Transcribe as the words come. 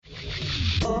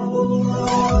Hello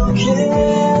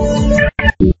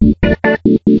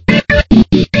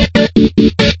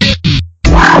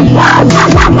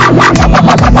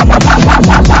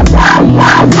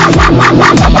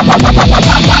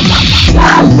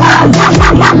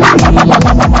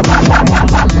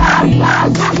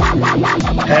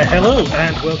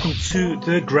and welcome to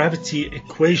the Gravity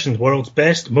Equation, the world's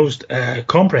best, most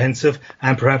comprehensive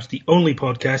and perhaps the only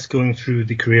podcast going through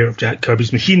the career of Jack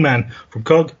Kirby's Machine Man from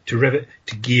cog to rivet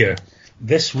to gear.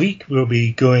 This week we'll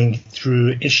be going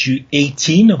through issue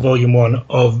 18 of volume 1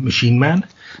 of Machine Man,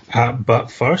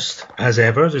 but first, as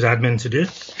ever, there's admin to do.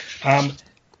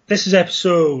 This is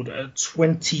episode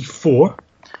 24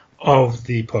 of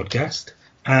the podcast,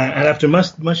 and after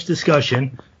much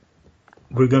discussion,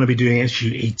 we're going to be doing issue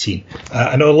 18.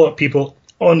 I know a lot of people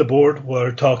on the board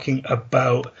were talking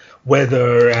about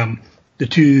whether the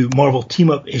two Marvel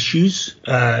team-up issues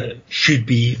should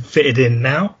be fitted in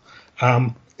now,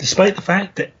 despite the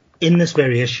fact that in this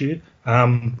very issue,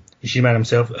 Machine Man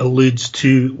himself alludes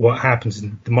to what happens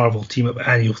in the Marvel team-up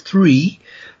Annual 3.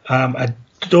 I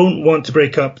don't want to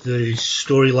break up the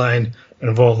storyline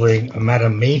involving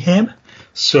Madame Mayhem,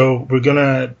 so we're going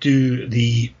to do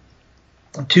the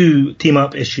two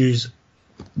team-up issues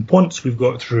once we've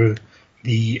got through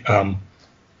the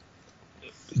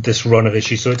this run of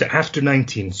issues. So it's after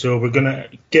 19. So we're going to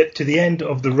get to the end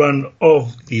of the run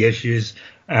of the issues,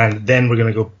 and then we're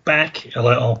going to go back a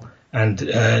little and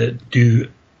do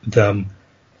them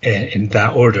in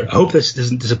that order. I hope this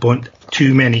doesn't disappoint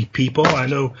too many people. I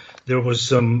know there was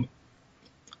some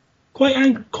quite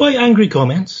angry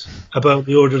comments about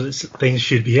the order that things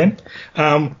should be in,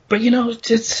 but you know,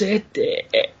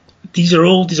 these are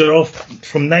all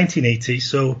from 1980,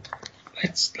 so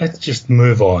let's just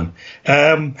move on.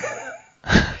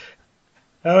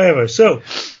 However, so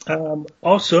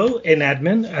also in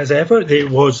admin, as ever, there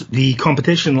was the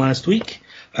competition last week.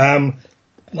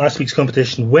 Last week's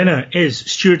competition winner is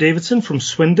Stuart Davidson from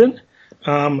Swindon.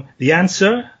 The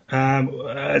answer,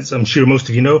 as I'm sure most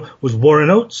of you know, was Warren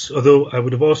Oates, although I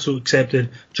would have also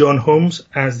accepted John Holmes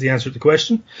as the answer to the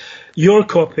question. Your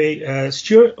copy,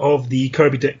 Stuart, of the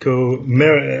Kirby Ditko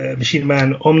Machine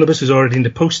Man Omnibus is already in the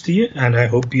post to you, and I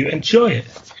hope you enjoy it.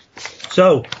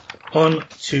 So, on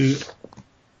to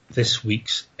this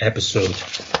week's episode.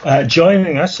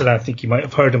 Joining us, and I think you might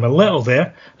have heard him a little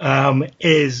there,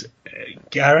 is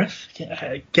Gareth.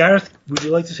 Gareth, would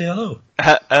you like to say hello?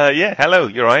 Yeah, hello,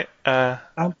 you're right.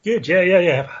 I'm good,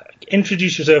 yeah.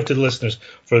 Introduce yourself to the listeners,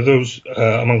 for those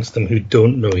amongst them who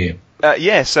don't know you.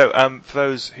 So for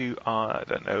those who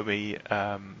don't know me,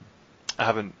 I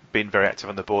haven't been very active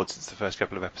on the board since the first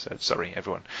couple of episodes. Sorry,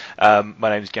 everyone. My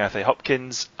name is Gareth A.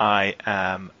 Hopkins. I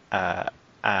am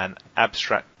an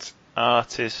abstract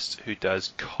artist who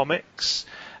does comics.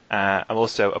 I'm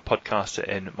also a podcaster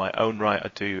in my own right. I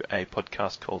do a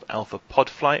podcast called Alpha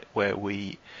Podflight, where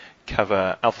we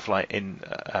cover Alpha Flight in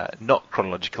not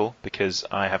chronological, because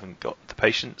I haven't got the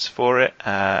patience for it.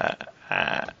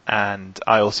 And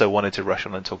I also wanted to rush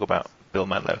on and talk about Bill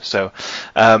Mantlo. So,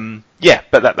 but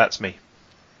that's me.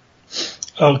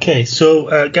 Okay,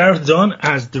 so Gareth is on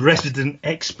as the resident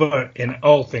expert in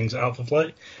all things Alpha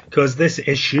Flight, because this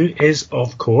issue is,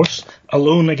 of course,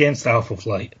 Alone Against Alpha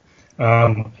Flight.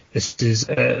 This is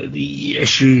the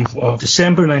issue of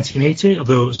December 1980,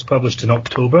 although it was published in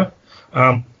October.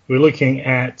 We're looking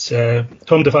at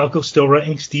Tom DeFalco still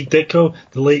writing, Steve Ditko,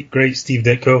 the late great Steve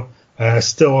Ditko,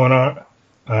 still on art,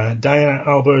 Diana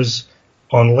Albers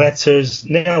on letters,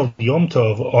 Nell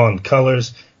Yomtov on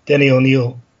colours, Denny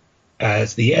O'Neil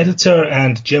as the editor,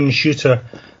 and Jim Shooter,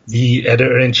 the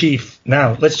editor-in-chief.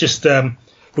 Now, let's just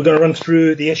we're going to run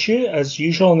through the issue as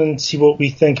usual and then see what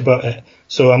we think about it.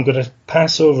 So I'm going to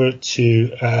pass over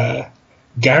to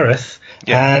Gareth.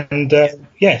 Yeah. And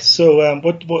so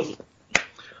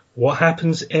what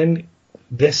happens in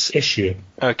this issue?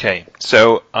 Okay,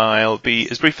 so I'll be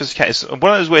as brief as I can. It's one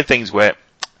of those weird things where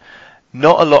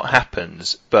not a lot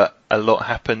happens, but a lot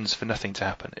happens for nothing to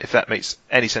happen, if that makes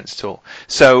any sense at all.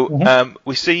 So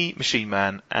we see Machine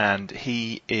Man, and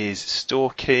he is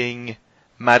stalking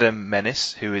Madame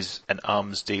Menace, who is an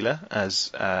arms dealer,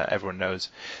 as everyone knows.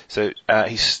 So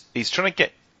he's trying to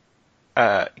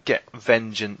get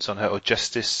vengeance on her, or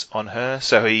justice on her.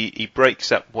 So he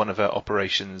breaks up one of her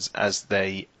operations as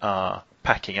they are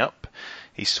packing up.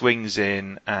 He swings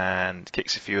in and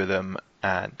kicks a few of them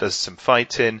and does some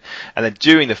fighting. And then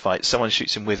during the fight, someone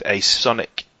shoots him with a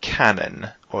sonic cannon,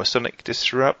 or a sonic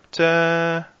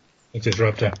disruptor.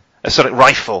 A sonic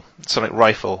rifle.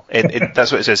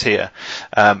 That's what it says here.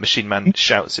 Machine Man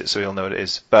shouts it, so we all know what it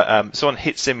is. But someone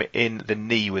hits him in the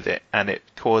knee with it, and it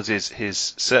causes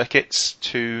his circuits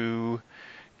to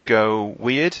go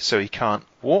weird, so he can't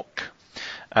walk.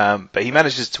 But he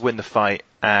manages to win the fight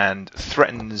and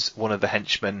threatens one of the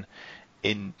henchmen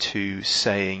into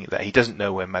saying that he doesn't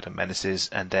know where Madame Menace is,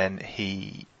 and then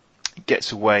he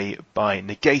gets away by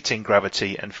negating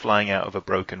gravity and flying out of a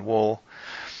broken wall.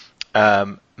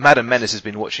 Madame Menace has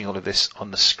been watching all of this on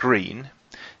the screen,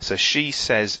 so she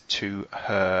says to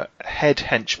her head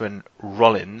henchman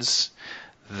Rollins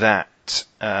that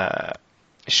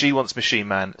she wants Machine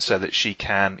Man so that she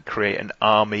can create an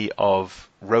army of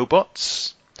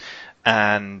robots,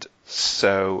 and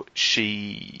so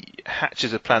she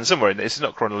hatches a plan somewhere in this. It's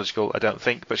not chronological, I don't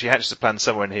think, but she hatches a plan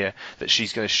somewhere in here that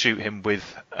she's going to shoot him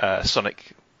with a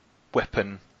sonic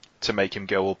weapon to make him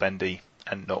go all bendy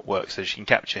and not work so she can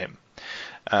capture him.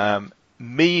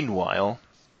 Meanwhile,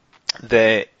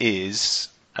 there is...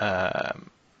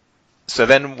 so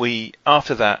then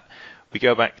after that, we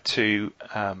go back to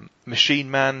Machine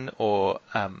Man, or...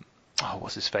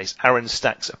 what's his face? Aaron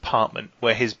Stack's apartment,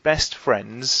 where his best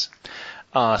friends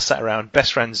are sat around.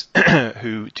 Best friends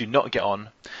who do not get on.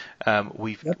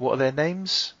 What are their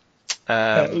names?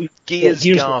 Gears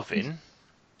Garvin,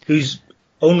 who's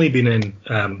only been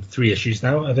in 3 issues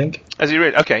now, I think. Has he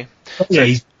really? Okay.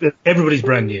 Yeah, everybody's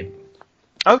brand new.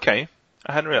 Okay,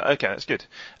 I hadn't realized. Okay, that's good.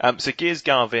 So Gears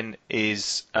Garvin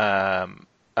is an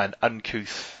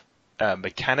uncouth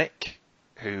mechanic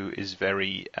who is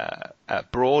very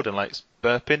broad and likes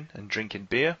burping and drinking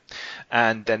beer.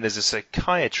 And then there's a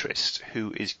psychiatrist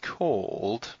who is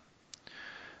called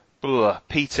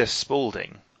Peter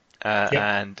Spaulding.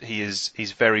 And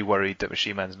he's very worried that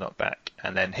Machine Man's not back.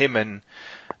 And then him and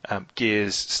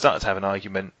Gears start to have an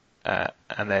argument.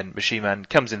 And then Machine Man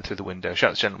comes in through the window,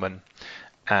 shouts "Gentlemen,"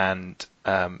 and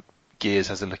Gears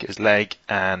has a look at his leg,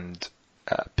 and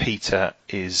Peter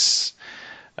is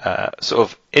sort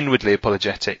of inwardly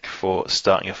apologetic for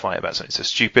starting a fight about something so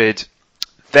stupid.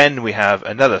 Then we have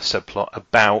another subplot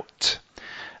about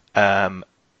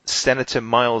Senator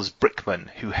Miles Brickman,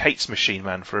 who hates Machine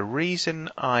Man for a reason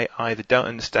I either don't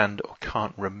understand or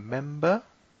can't remember.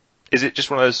 Is it just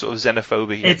one of those sort of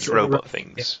xenophobic against robot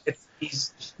things?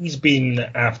 He's been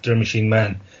after Machine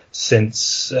Man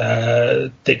since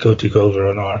Ditko took over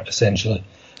on art, essentially.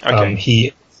 Okay.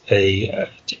 He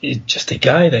is just a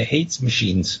guy that hates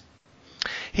machines.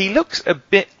 He looks a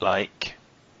bit like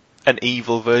an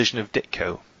evil version of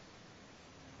Ditko.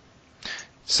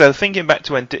 So thinking back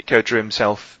to when Ditko drew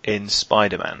himself in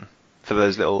Spider-Man, for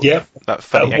those little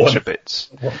funny extra bits.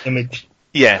 One image.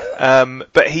 Yeah,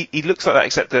 but he looks like that,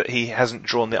 except that he hasn't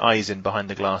drawn the eyes in behind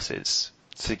the glasses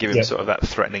to give him sort of that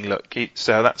threatening look.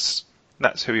 So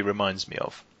that's who he reminds me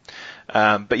of.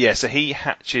 But yeah, so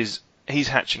he's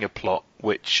hatching a plot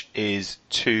which is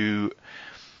to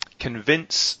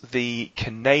convince the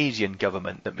Canadian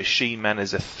government that Machine Man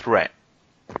is a threat,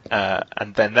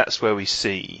 and then that's where we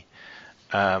see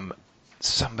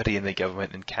somebody in the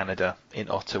government in Canada, in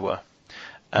Ottawa.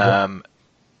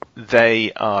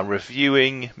 They are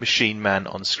reviewing Machine Man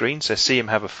on screen, so see him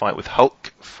have a fight with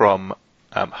Hulk from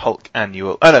Hulk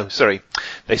Annual. Oh no, sorry.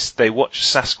 They watch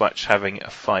Sasquatch having a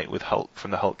fight with Hulk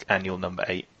from the Hulk Annual number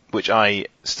 8, which I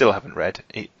still haven't read.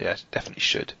 Definitely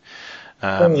should.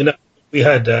 We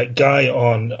had a guy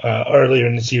on earlier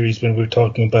in the series when we were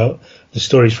talking about the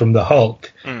stories from the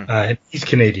Hulk. He's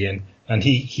Canadian, and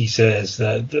he says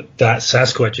that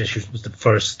Sasquatch issue was the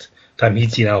first time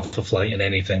he'd seen Alpha Flight in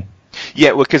anything.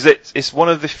 Yeah, well, because it's one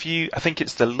of the few. I think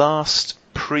it's the last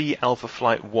pre-Alpha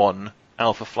Flight 1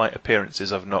 Alpha Flight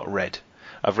appearances I've not read.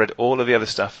 I've read all of the other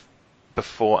stuff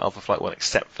before Alpha Flight 1,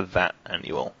 except for that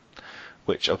annual,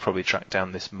 which I'll probably track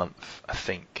down this month, I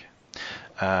think.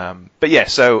 But yeah,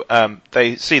 so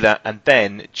they see that, and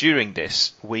then during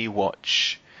this they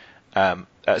watch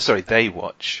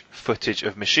footage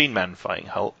of Machine Man fighting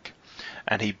Hulk,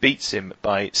 and he beats him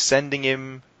by sending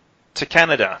him to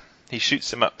Canada. He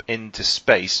shoots him up into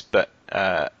space, but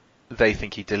they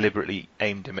think he deliberately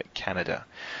aimed him at Canada.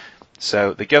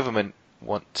 So the government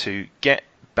want to get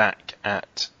back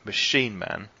at Machine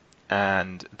Man,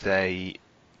 and they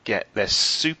get their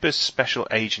super special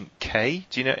Agent K.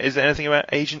 Do you know? Is there anything about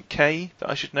Agent K that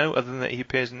I should know other than that he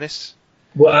appears in this?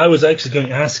 Well, I was actually going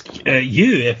to ask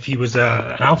you if he was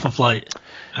an Alpha Flight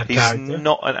character. He's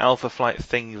not an Alpha Flight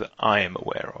thing that I am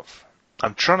aware of.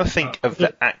 I'm trying to think of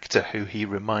the actor who he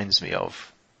reminds me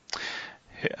of.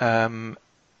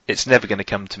 It's never going to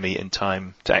come to me in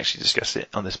time to actually discuss it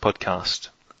on this podcast.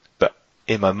 But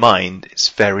in my mind, it's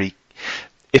very...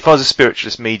 If I was a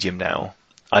spiritualist medium now,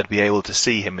 I'd be able to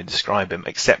see him and describe him,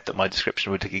 except that my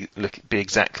description would be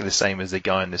exactly the same as the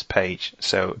guy on this page,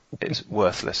 so it's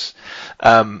worthless.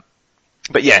 But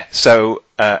yeah, so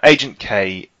Agent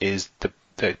K is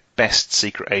the best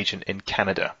secret agent in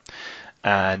Canada.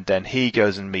 And then he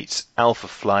goes and meets Alpha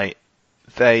Flight.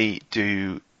 They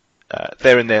do.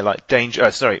 They're in their like danger.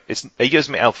 He goes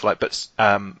to meet Alpha Flight, but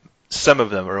some of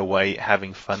them are away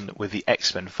having fun with the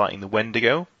X-Men fighting the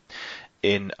Wendigo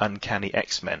in Uncanny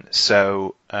X-Men.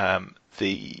 So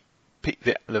the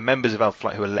members of Alpha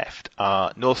Flight who are left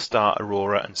are North Star,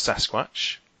 Aurora, and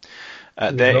Sasquatch.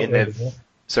 They're in their.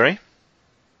 Sorry.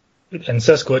 And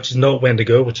Sasquatch is not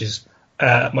Wendigo, which is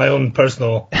my own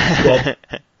personal. Well,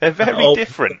 they're very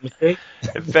different.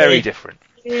 Very different.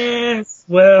 Yes.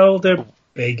 Well, they're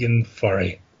big and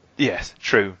furry. Yes,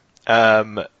 true.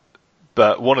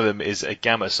 But one of them is a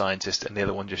gamma scientist, and the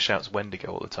other one just shouts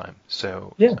Wendigo all the time.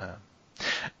 So yeah.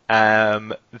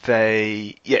 And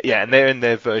they're in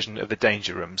their version of the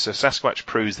Danger Room. So Sasquatch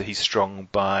proves that he's strong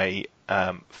by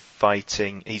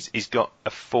fighting. He's got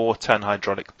a 4-ton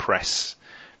hydraulic press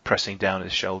pressing down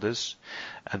his shoulders,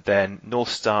 and then North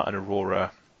Star and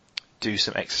Aurora do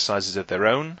some exercises of their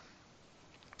own.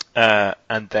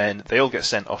 And then they all get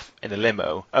sent off in a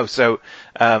limo.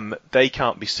 They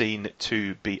can't be seen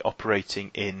to be operating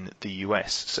in the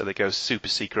US, so they go super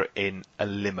secret in a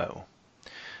limo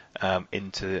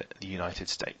into the United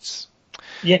States.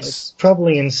 Yes,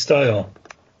 traveling in style.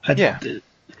 The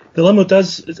limo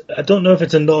does. I don't know if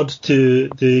it's a nod to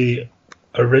the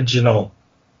original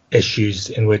issues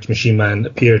in which Machine Man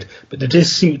appeared, but there does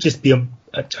seem to just be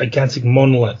a gigantic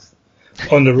monolith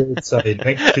on the roadside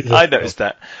next to the I noticed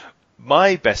that.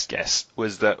 My best guess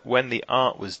was that when the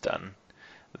art was done,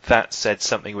 that said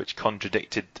something which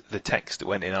contradicted the text that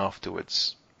went in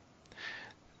afterwards.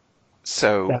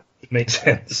 So that makes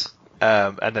sense.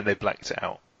 And then they blacked it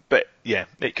out. But yeah,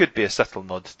 it could be a subtle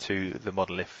nod to the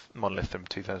monolith from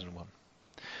 2001.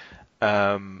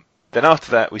 Then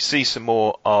after that, we see some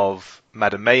more of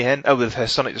Madame Mayhem. With her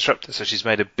Sonic Disruptor. So she's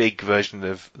made a big version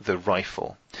of the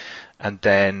rifle. And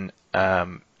then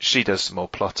she does some more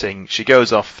plotting. She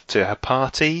goes off to her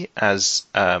party as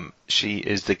she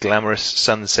is the glamorous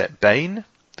Sunset Bane,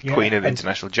 the queen of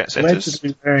international jet setters.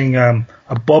 Allegedly wearing a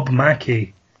Bob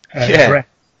Mackie dress.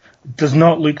 It does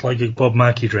not look like a Bob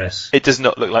Mackie dress. It does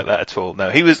not look like that at all. No,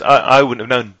 he was. I wouldn't have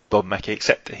known Bob Mackie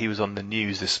except that he was on the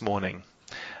news this morning.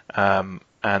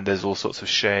 And there's all sorts of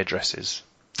Cher dresses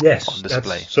on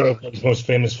display. That's sort of what he's most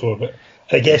famous for, but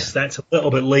I guess that's a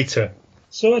little bit later.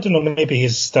 So I don't know, maybe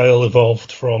his style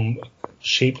evolved from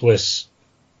shapeless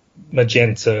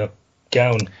magenta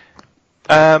gown.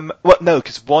 No,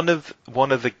 because one of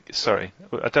the sorry,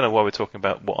 I don't know why we're talking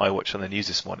about what I watched on the news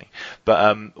this morning,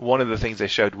 but one of the things they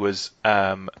showed was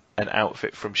an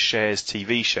outfit from Cher's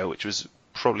TV show, which was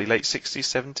probably late 60s,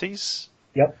 70s.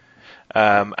 Yep.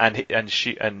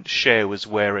 And Cher was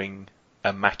wearing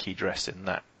a Mackie dress in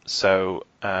that. So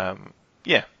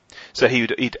yeah. So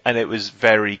he'd and it was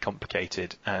very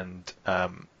complicated and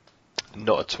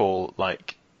not at all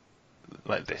like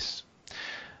this.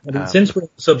 I mean, since we're on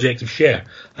the subject of Cher,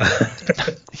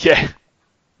 yeah,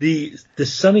 the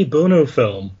Sonny Bono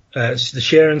film, the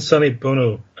Cher and Sonny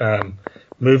Bono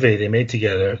movie they made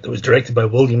together, that was directed by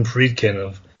William Friedkin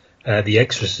of The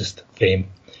Exorcist fame,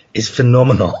 is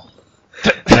phenomenal.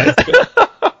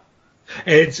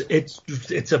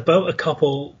 It's about a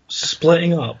couple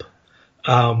splitting up.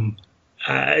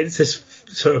 It's this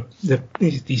sort of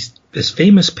this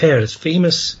famous pair, this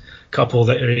famous couple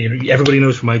that everybody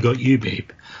knows from I Got You, Babe,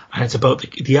 and it's about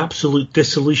the absolute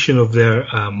dissolution of their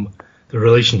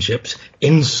relationships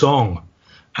in song,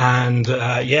 and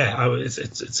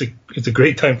it's a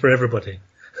great time for everybody.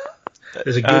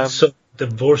 There's a good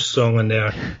divorce song in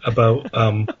there about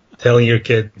telling your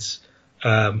kids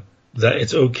that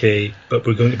it's okay, but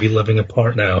we're going to be living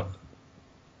apart now.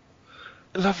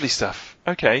 Lovely stuff.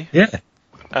 Okay. Yeah.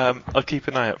 I'll keep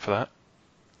an eye out for that.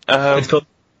 It's called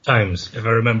Times, if I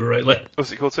remember rightly.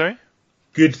 What's it called, sorry?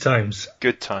 Good Times.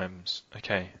 Good Times.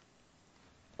 Okay.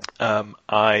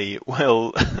 I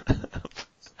will.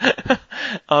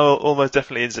 I'll almost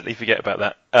definitely instantly forget about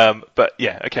that. But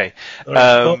yeah, okay.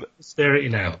 Posterity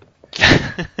now.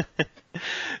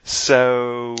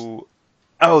 So,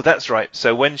 that's right.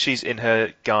 So when she's in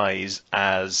her guise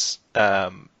as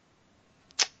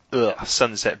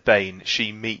Sunset Bane,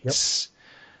 she meets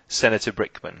Senator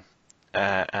Brickman,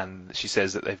 and she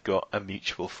says that they've got a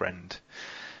mutual friend,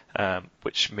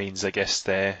 which means I guess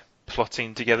they're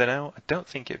plotting together now. I don't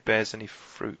think it bears any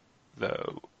fruit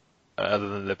though, other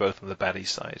than they're both on the baddie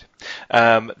side.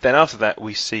 Then after that,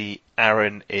 we see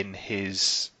Aaron in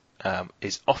his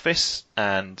office,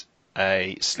 and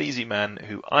a sleazy man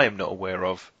who I am not aware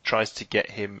of tries to get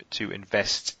him to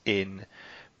invest in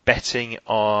betting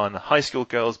on high school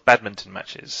girls' badminton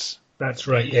matches. That's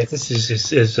right. Yeah, this is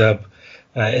his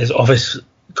office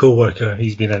co-worker.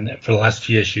 He's been in it for the last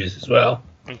few issues as well.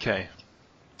 Okay.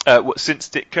 What, since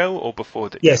Ditko or before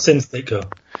Ditko? Yeah, since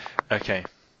Ditko. Okay.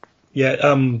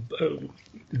 Yeah.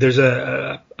 There's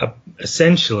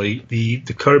essentially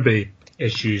the Kirby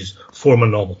issues form a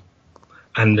novel,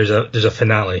 and there's a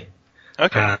finale.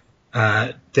 Okay.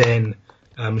 Then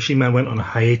Machine Man went on a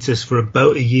hiatus for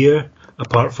about a year,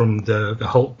 apart from the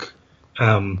Hulk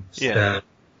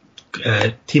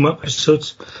team up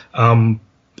episodes.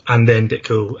 And then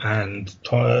Ditko and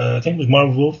I think it was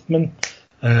Marv Wolfman,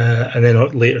 and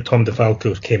then later Tom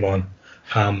DeFalco came on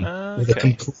with a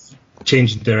complete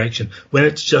change in direction. When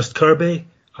it's just Kirby,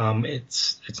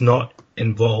 it's not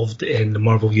involved in the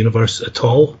Marvel Universe at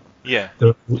all. Yeah.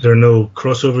 There are no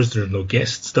crossovers. There are no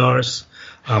guest stars.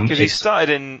 Because he started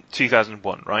in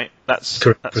 2001, right? That's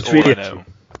correct. That's all I know.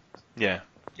 Yeah.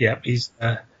 Yeah, he's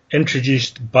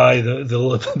introduced by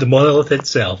the monolith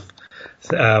itself.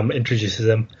 Introduces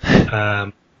him,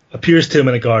 appears to him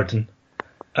in a garden,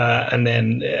 and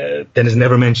then is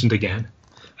never mentioned again.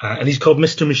 And he's called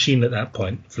Mr. Machine at that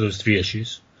point for those 3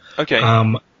 issues. Okay.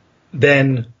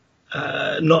 Then,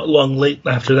 not long late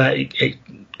after that, it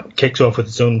kicks off with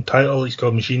its own title. He's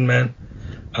called Machine Man.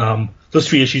 Those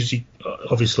 3 issues,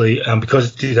 obviously, because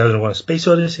it's 2001: A Space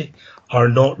Odyssey, are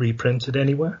not reprinted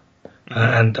anywhere.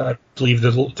 And I believe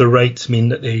the rights mean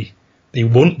that they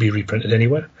won't be reprinted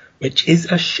anywhere, which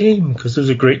is a shame because those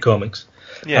are great comics.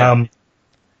 Yeah.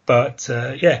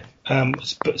 So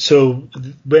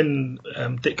when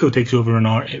Ditko takes over an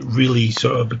art, it really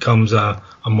sort of becomes a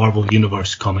Marvel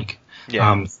Universe comic.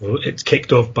 Yeah. So it's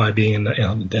kicked off by being in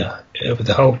with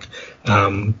the Hulk,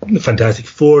 the Fantastic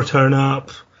Four turn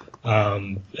up,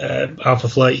 Alpha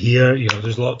Flight here.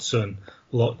 There's lots and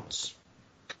lots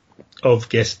of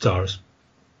guest stars.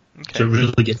 Okay. So it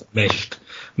really gets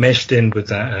meshed in with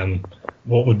that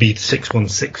what would be the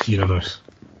 616 universe.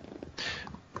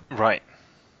 Right.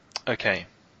 Okay.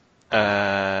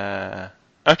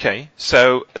 Okay.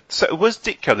 So was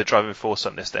Ditko the driving force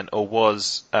on this then, or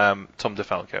was Tom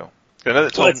DeFalco? I know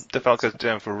that Tom DeFalco's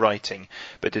down for writing,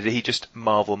 but did he just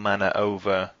Marvel manner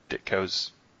over Ditko's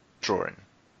drawing?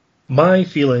 My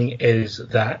feeling is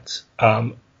that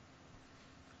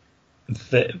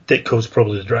Ditko's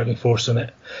probably the driving force in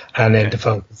it, and then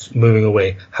DeFalco's moving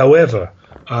away. However,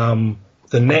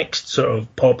 the next sort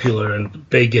of popular and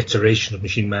big iteration of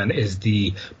Machine Man is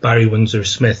the Barry Windsor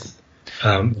Smith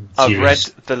series. I've read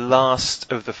the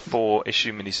last of the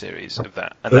 4-issue miniseries of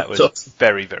that, and that was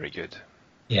very, very good.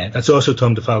 Yeah, that's also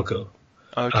Tom DeFalco.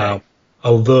 Okay.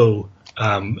 Although,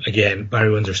 again,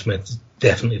 Barry Windsor Smith is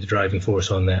definitely the driving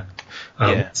force on there.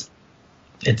 It's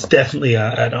definitely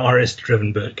an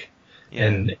artist-driven book. Yeah.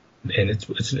 In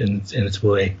its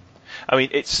way. I mean,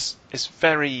 it's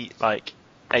very like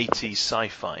 80s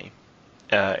sci-fi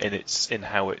in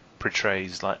how it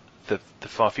portrays like the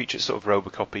far future. It's sort of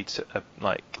Robocop-y to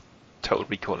like Total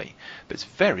Recall-y, but it's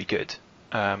very good.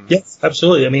 Yes,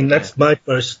 absolutely. I mean, that's my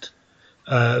first.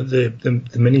 The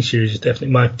miniseries is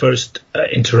definitely my first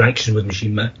interaction with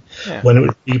Machine Man when it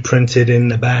was reprinted in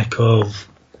the back of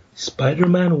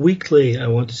Spider-Man Weekly, I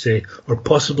want to say, or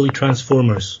possibly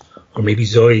Transformers. Or maybe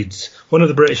Zoids, one of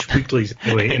the British weeklies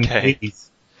anyway, in the 80s.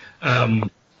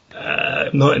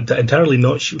 Not entirely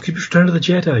not sure. Could be Return of the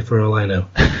Jedi for all I know.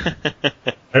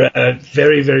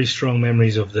 Very, very strong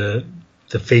memories of the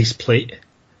faceplate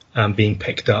being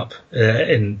picked up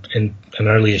in an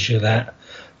early issue of that.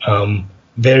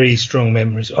 Very strong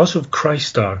memories. Also of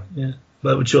Crystar,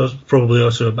 which was probably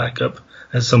also a backup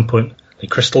at some point, like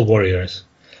Crystal Warriors.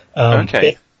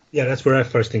 That's where I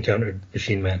first encountered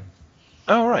Machine Man.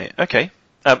 Oh, right, okay.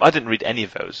 I didn't read any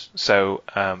of those, so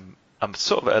I'm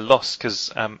sort of at a loss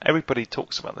because everybody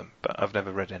talks about them, but I've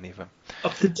never read any of them.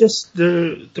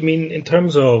 In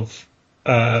terms of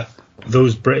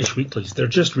those British weeklies, they're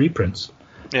just reprints.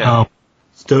 Yeah.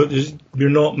 So you're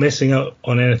not missing out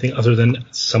on anything other than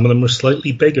some of them were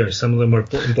slightly bigger, some of them were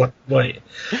put in black and white.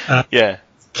 Yeah.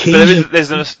 But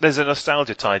there's a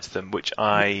nostalgia tied to them, which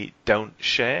I don't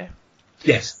share.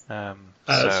 Yes.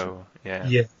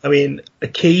 Yeah. I mean,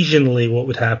 occasionally what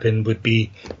would happen would be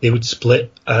they would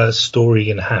split a story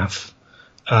in half,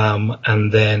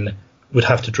 and then would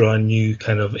have to draw a new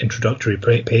kind of introductory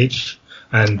page,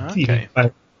 and you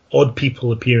find odd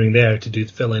people appearing there to do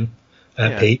the fill-in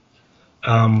page.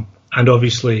 And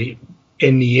obviously,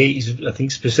 in the 80s, I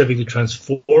think specifically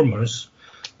Transformers,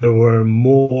 there were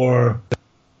more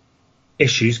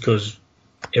issues because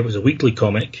it was a weekly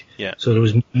comic, so there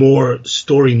was more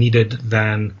story needed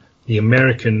than the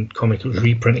American comic that was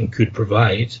reprinting could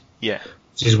provide. Yeah.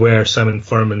 Which is where Simon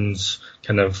Furman's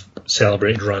kind of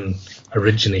celebrated run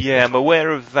originated. Yeah, I'm aware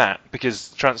of that because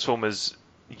Transformers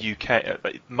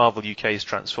Marvel UK's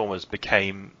Transformers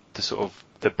became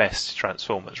the best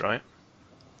Transformers, right?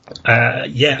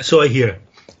 Yeah, so I hear.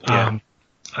 Yeah.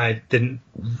 I didn't.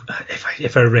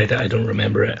 If I read it, I don't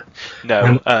remember it.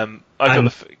 No, I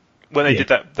got when they yeah.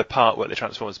 did the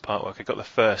Transformers partwork, I got the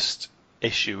first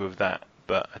issue of that,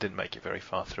 but I didn't make it very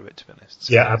far through it, to be honest.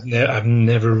 So. Yeah, I've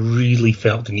never really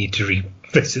felt the need to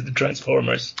revisit the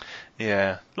Transformers.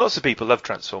 Yeah, lots of people love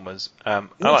Transformers. I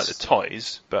like the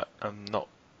toys, but I'm not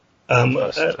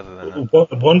fussed other than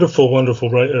that. Wonderful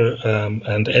writer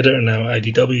and editor now at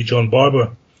IDW, John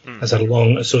Barber, has had a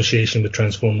long association with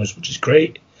Transformers, which is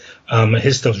great.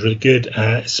 His stuff's really good,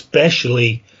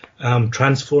 especially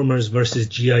Transformers versus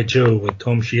G.I. Joe with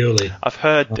Tom Scioli. I've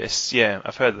heard this, yeah.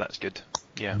 I've heard that's good.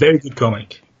 Yeah. Very good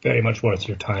comic. Very much worth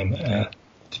your time to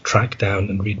track down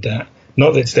and read that.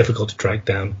 Not that it's difficult to track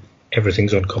down.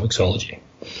 Everything's on Comixology.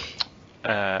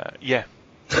 Yeah.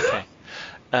 Okay.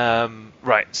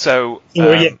 Right, so...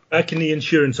 back in the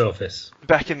insurance office.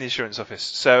 Back in the insurance office.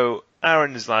 So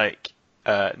Aaron is like,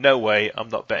 no way, I'm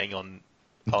not betting on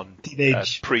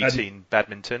teenage pre-teen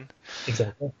badminton.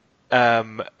 Exactly.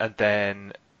 And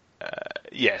then,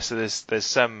 so there's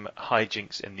some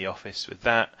hijinks in the office with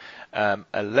that.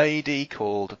 A lady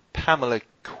called Pamela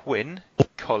Quinn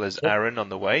collars Aaron on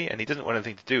the way, and he doesn't want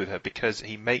anything to do with her because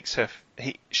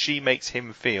she makes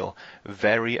him feel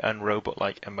very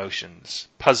unrobot-like emotions,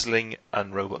 puzzling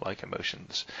unrobot-like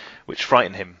emotions, which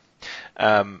frighten him.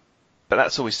 But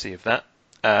that's all we see of that.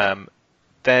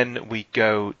 Then we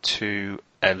go to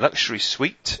a luxury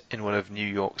suite in one of New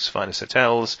York's finest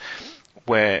hotels,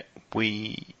 where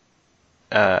we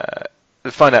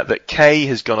find out that Kay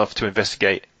has gone off to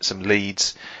investigate some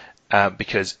leads,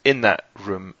 because in that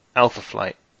room,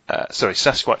 Sasquatch,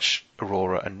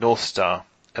 Aurora, and North Star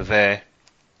are there.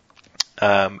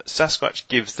 Sasquatch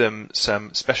gives them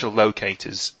some special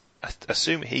locators, I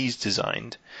assume he's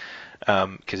designed,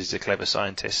 because he's a clever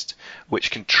scientist,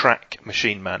 which can track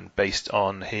Machine Man based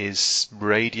on his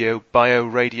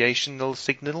bioradiational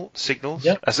signals.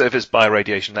 Yep. So if it's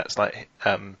bioradiation, that's like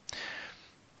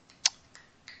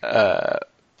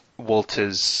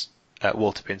Walter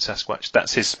being Sasquatch.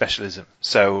 That's his specialism.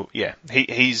 So yeah,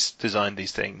 he's designed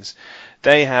these things.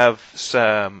 They have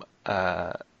some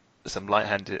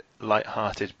light-hearted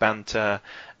banter,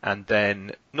 and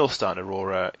then North Star and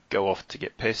Aurora go off to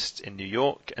get pissed in New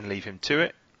York and leave him to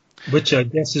it. Which I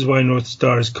guess is why North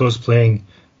Star is cosplaying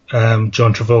John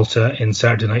Travolta in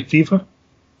Saturday Night Fever.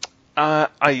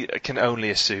 I can only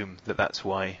assume that that's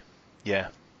why. Yeah.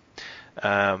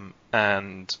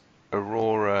 And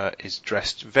Aurora is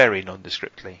dressed very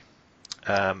nondescriptly.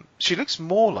 She looks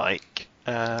more like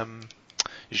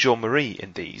Jean-Marie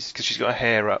in these, because she's got her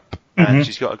hair up and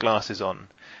she's got her glasses on,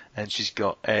 and she's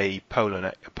got a polo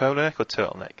neck or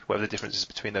turtleneck, whatever the difference is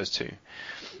between those two.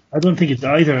 I don't think it's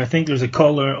either. I think there's a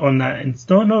collar on that. And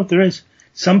no, there is.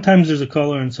 Sometimes there's a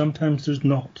collar and sometimes there's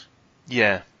not.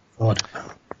 Yeah. Odd.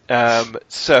 But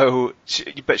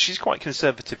she's quite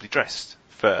conservatively dressed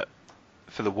for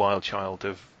the wild child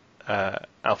of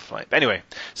Alpha Flight. Anyway,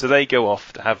 so they go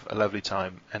off to have a lovely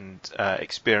time and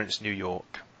experience New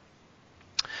York.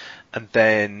 And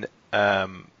then,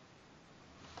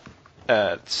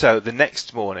 so the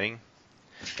next morning,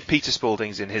 Peter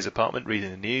Spaulding's in his apartment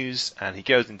reading the news, and he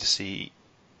goes in to see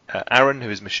Aaron, who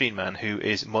is Machine Man, who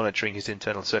is monitoring his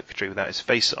internal circuitry without his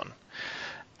face on.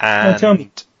 And now tell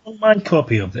me, on my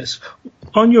copy of this,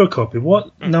 on your copy,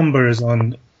 what number is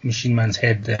on Machine Man's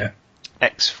head there?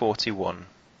 X41.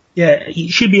 Yeah, it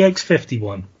should be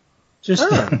X51. Just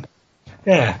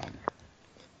yeah.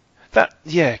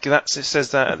 It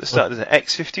says that at the start. There's an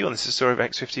X51. This is the story of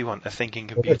X51, a thinking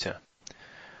computer.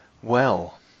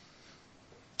 Well,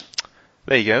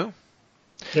 there you go.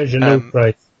 There's your note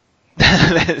price.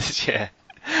 Yeah.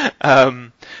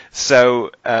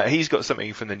 So he's got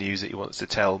something from the news that he wants to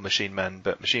tell Machine Man,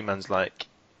 but Machine Man's like,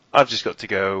 I've just got to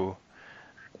go.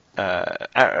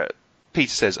 Peter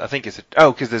says, I think it's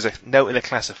because there's a note in the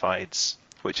classifieds,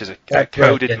 which is a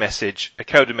coded message,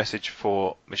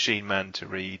 for Machine Man to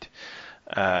read,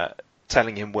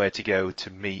 telling him where to go to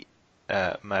meet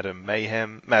Madam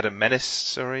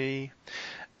Menace,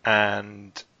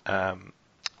 and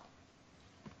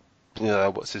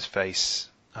what's his face?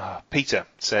 Peter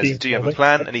says, do you have a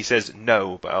plan? And he says,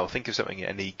 no, but I'll think of something.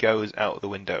 And he goes out the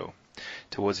window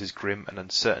towards his grim and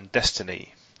uncertain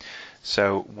destiny.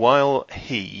 So while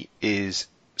he is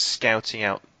scouting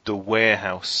out the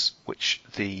warehouse which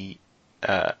the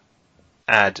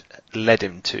ad led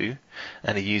him to,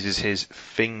 and he uses his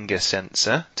finger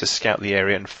sensor to scout the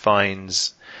area and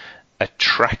finds a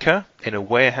tracker in a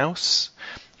warehouse.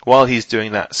 While he's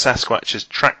doing that, Sasquatch has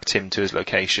tracked him to his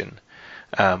location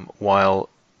while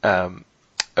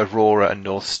Aurora and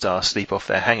North Star sleep off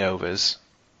their hangovers,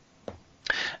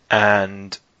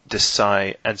 and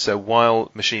so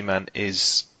while Machine Man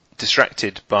is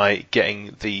distracted by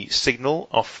getting the signal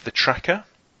off the tracker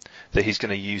that he's going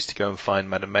to use to go and find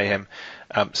Madam Mayhem,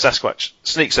 Sasquatch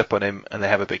sneaks up on him and they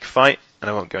have a big fight, and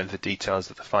I won't go into the details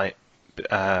of the fight,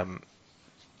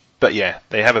 but yeah,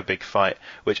 they have a big fight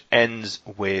which ends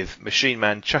with Machine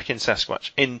Man chucking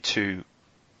Sasquatch into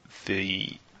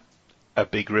a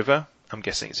big river. I'm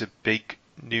guessing it's a big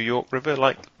New York river,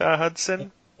 like the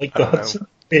Hudson. Like the Hudson,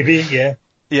 maybe, yeah.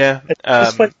 Yeah.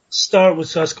 This might start with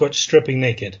Sasquatch stripping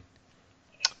naked.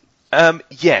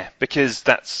 Yeah, because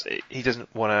he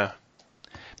doesn't want to.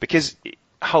 Because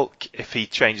Hulk, if he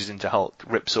changes into Hulk,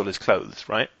 rips all his clothes,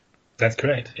 right? That's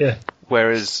correct, yeah.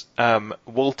 Whereas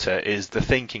Walter is the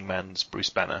thinking man's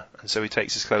Bruce Banner, and so he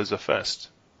takes his clothes off first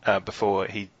before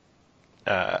he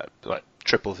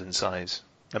triples in size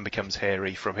and becomes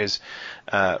hairy from his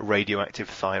radioactive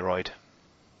thyroid.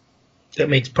 That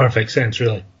makes perfect sense,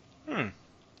 really.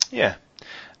 Yeah.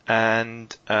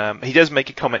 And he does make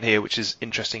a comment here which is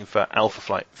interesting for Alpha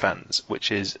Flight fans,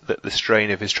 which is that the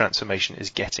strain of his transformation is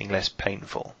getting less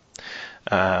painful,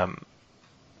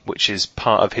 which is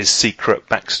part of his secret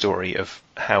backstory of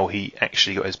how he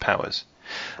actually got his powers,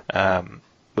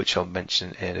 which I'll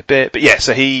mention in a bit. But yeah,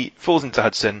 so he falls into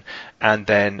Hudson, and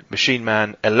then Machine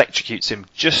Man electrocutes him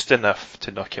just enough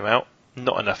to knock him out,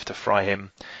 not enough to fry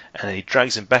him, and then he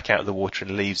drags him back out of the water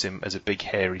and leaves him as a big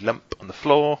hairy lump on the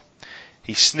floor.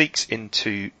 He sneaks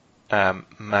into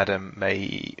Madam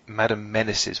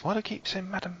Menace's. Why do I keep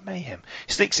saying Madam Mayhem?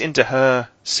 He sneaks into her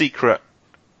secret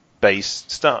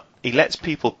base. He lets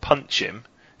people punch him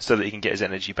so that he can get his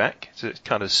energy back. So it's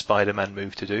kind of Spider-Man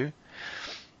move to do.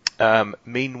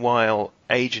 Meanwhile,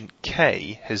 Agent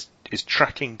K is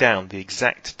tracking down the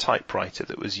exact typewriter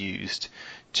that was used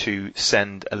to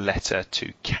send a letter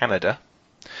to Canada.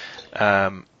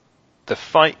 The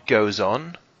fight goes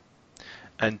on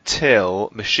until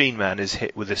Machine Man is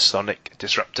hit with a sonic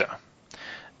disruptor,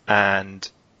 and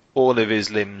all of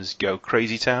his limbs go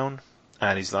crazy town,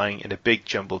 and he's lying in a big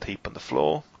jumbled heap on the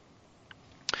floor.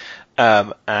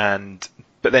 But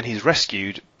then he's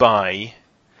rescued by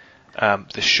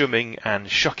the shumming and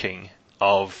shocking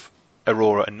of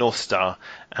Aurora and North Star,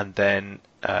 and then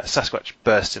Sasquatch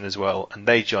bursts in as well, and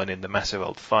they join in the massive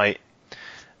old fight.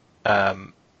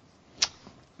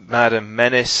 Madam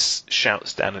Menace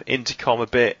shouts down an intercom a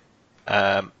bit,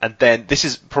 and then this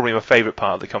is probably my favourite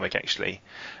part of the comic actually.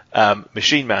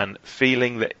 Machine Man,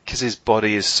 feeling that because his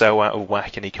body is so out of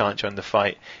whack and he can't join the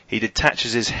fight, he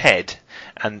detaches his head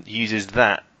and uses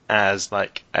that as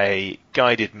like a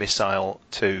guided missile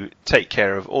to take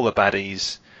care of all the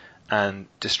baddies and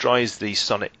destroys the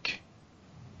Sonic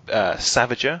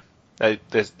Savager,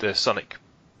 the Sonic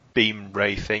beam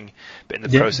ray thing, but in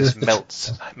the process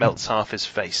melts half his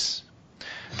face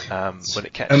when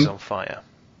it catches on fire.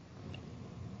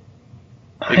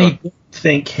 I don't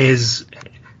think his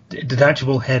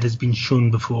detachable head has been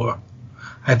shown before.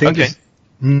 I think it's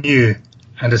new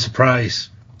and a surprise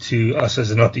to us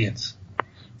as an audience.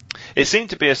 It seemed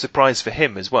to be a surprise for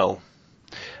him as well.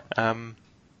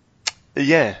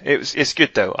 Yeah, it's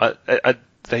good though.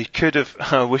 They could have.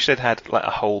 I wish they'd had like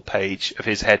a whole page of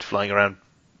his head flying around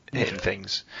hitting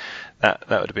things. That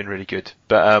would have been really good.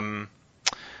 But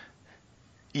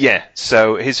yeah,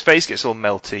 so his face gets all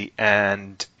melty,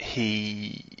 and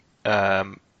he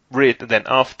then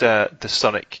after the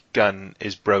sonic gun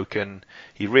is broken,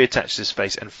 he reattaches his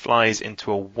face and flies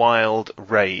into a wild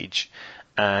rage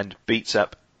and beats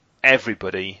up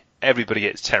everybody. Everybody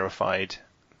gets terrified.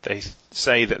 They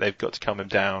say that they've got to calm him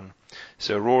down.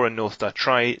 So Aurora and North Star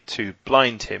try to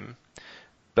blind him,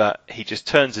 but he just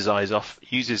turns his eyes off,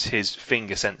 uses his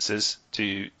finger sensors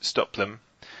to stop them.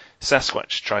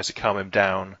 Sasquatch tries to calm him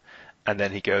down, and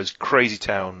then he goes crazy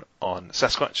town on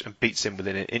Sasquatch and beats him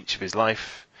within an inch of his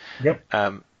life.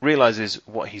 Yep. Realizes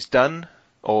what he's done,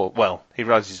 he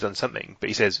realizes he's done something, but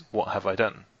he says, "What have I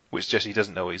done?" Which just he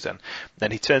doesn't know what he's done.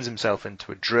 Then he turns himself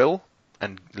into a drill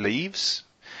and leaves.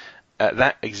 At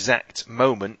that exact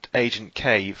moment, Agent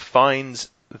K finds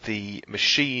the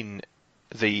machine,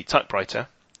 the typewriter,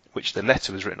 which the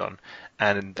letter was written on,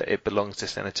 and it belongs to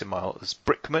Senator Miles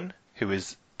Brickman, who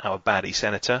is our baddie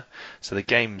senator. So the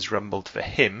game's rumbled for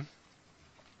him.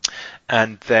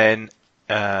 And then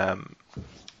the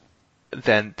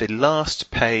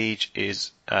last page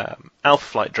is Alpha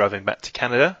Flight driving back to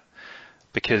Canada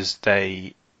because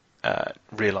they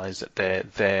realise that they're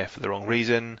there for the wrong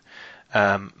reason.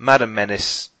 Madam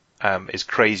Menace is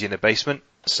crazy in the basement,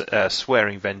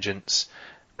 swearing vengeance,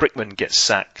 Brickman gets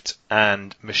sacked,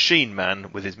 and Machine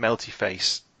Man, with his melty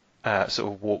face,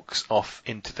 sort of walks off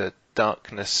into the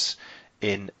darkness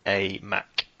in a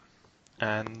Mac.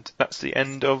 And that's the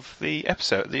end of the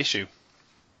episode, the issue.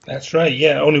 That's right,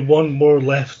 yeah. Only one more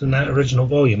left in that original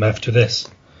volume after this.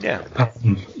 Yeah.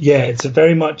 It's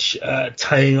very much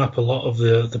tying up a lot of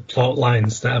the plot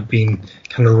lines that have been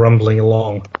kind of rumbling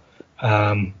along.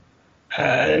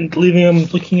 And leaving him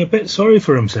looking a bit sorry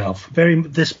for himself. Very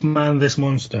this man, this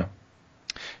monster.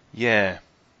 Yeah,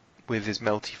 with his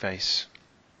melty face.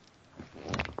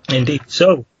 Indeed.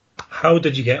 So, how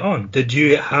did you get on? Did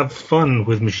you have fun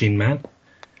with Machine Man?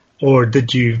 Or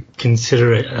did you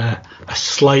consider it a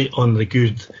slight on the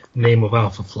good name of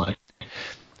Alpha Flight?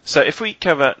 So if we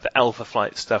cover the Alpha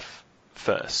Flight stuff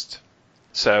first.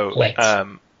 So,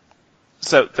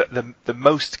 the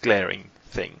most glaring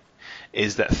thing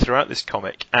is that throughout this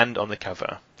comic and on the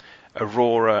cover,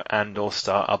 Aurora and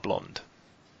Northstar are blonde.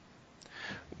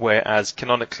 Whereas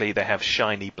canonically they have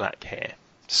shiny black hair.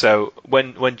 So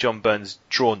when John Byrne's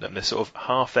drawn them, they're sort of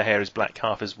half their hair is black,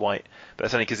 half is white, but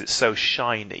that's only because it's so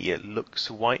shiny it looks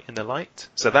white in the light.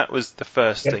 So that was the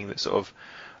first thing that sort of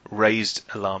raised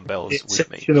alarm bells with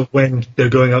me. Exception of when they're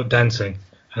going out dancing,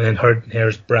 and then her hair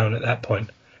is brown at that point.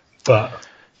 But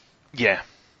yeah.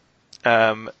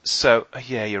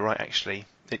 You're right. Actually,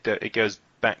 it goes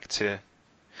back to.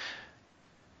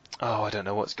 Oh, I don't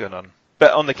know what's going on.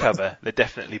 But on the cover, they're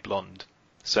definitely blonde.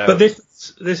 So, but this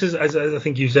is, as I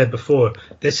think you said before,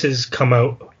 this has come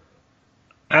out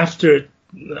after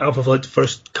Alpha Flight's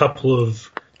first couple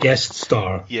of guest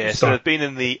star. Yeah, so they've been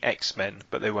in the X-Men,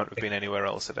 but they won't have been anywhere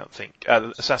else, I don't think.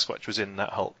 Sasquatch was in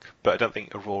that Hulk, but I don't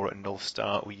think Aurora and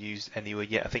Northstar were used anywhere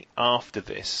yet. I think after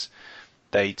this,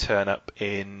 they turn up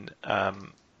in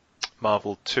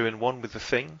Marvel 2-in-1 with The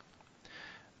Thing,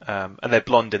 and they're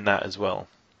blonde in that as well.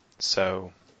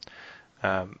 So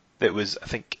it was, I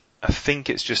think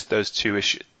it's just those two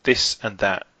issues, this and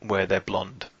that, where they're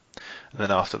blonde, and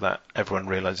then after that, everyone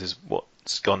realizes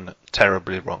what's gone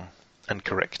terribly wrong and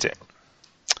correct it.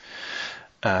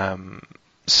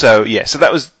 So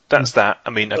that's that. I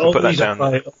mean, I can put that down.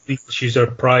 All these issues are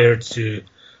prior to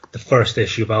the first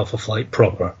issue of Alpha Flight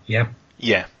proper. Yeah.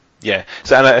 Yeah.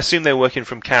 So, and I assume they're working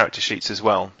from character sheets as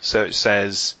well. So it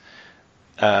says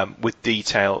with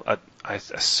detail. I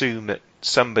assume that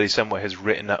somebody somewhere has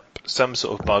written up some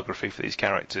sort of biography for these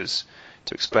characters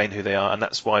to explain who they are, and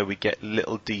that's why we get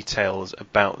little details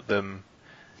about them,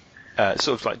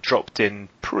 sort of like dropped in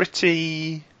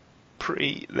pretty.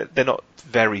 They're not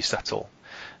very subtle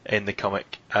in the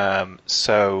comic.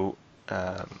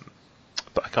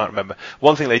 But I can't remember.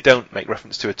 One thing they don't make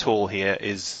reference to at all here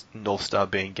is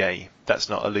Northstar being gay. That's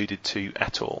not alluded to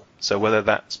at all. So whether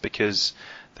that's because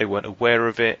they weren't aware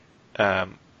of it, so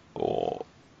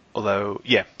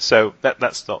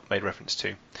that's not made reference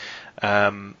to.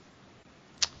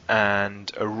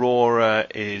 And Aurora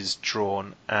is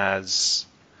drawn as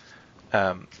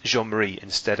Jean-Marie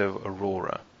instead of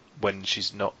Aurora when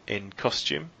she's not in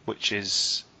costume, which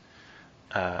is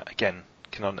again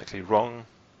canonically wrong.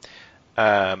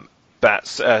 Sorry,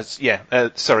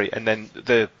 and then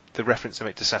the reference I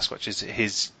make to Sasquatch is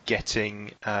his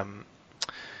getting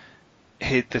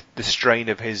the strain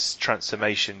of his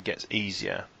transformation gets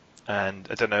easier, and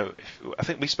I don't know I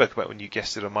think we spoke about when you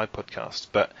guested on my podcast,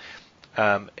 but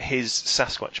his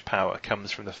Sasquatch power comes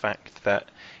from the fact that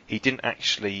he didn't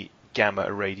actually gamma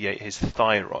irradiate his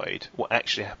thyroid. What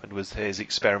actually happened was his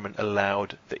experiment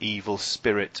allowed the evil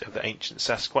spirit of the ancient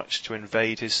Sasquatch to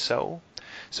invade his soul.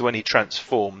 So when he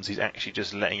transforms, he's actually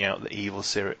just letting out the evil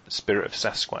spirit of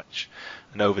Sasquatch.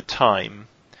 And over time,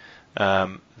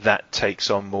 that takes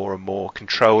on more and more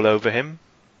control over him.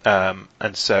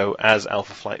 And so as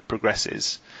Alpha Flight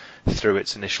progresses through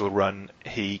its initial run,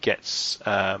 he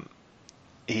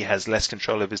has less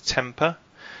control of his temper.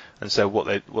 And so what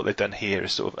they've done here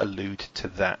is sort of allude to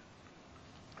that.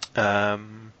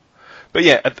 But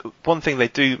yeah, one thing they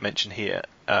do mention here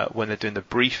when they're doing the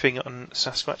briefing on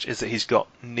Sasquatch is that he's got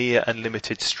near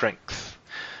unlimited strength,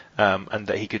 and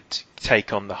that he could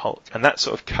take on the Hulk. And that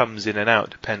sort of comes in and out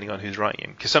depending on who's writing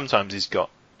him, because sometimes he's got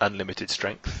unlimited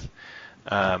strength,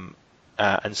 and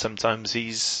sometimes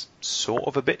he's sort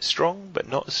of a bit strong, but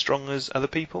not as strong as other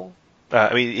people.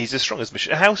 I mean, he's as strong as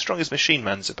how strong is Machine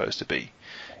Man supposed to be?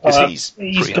 Because he's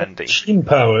pretty handy. Machine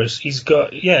powers. He's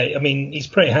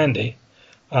pretty handy.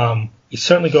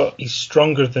 He's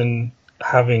stronger than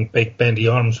having big bendy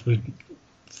arms would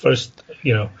first,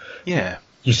 you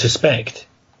suspect.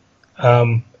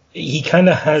 He kind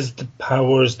of has the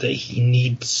powers that he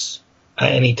needs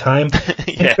at any time.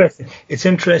 Yeah. It's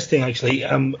interesting, actually.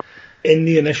 In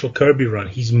the initial Kirby run,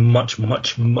 he's much,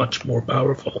 much, much more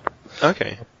powerful.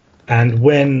 Okay. And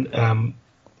when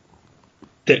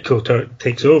Ditko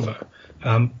takes over,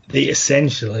 they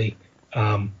essentially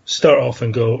start off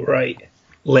and go, right,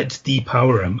 let's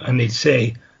depower him. And they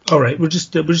say, all right, we're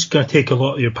just going to take a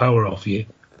lot of your power off you,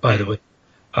 by the way,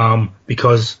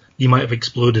 because you might have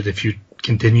exploded if you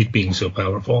continued being so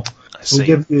powerful. I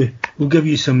see. We'll give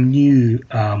you some new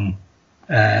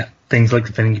things like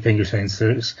the finger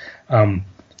sensors,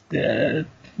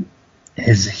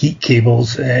 his heat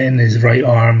cables in his right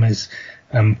arm, his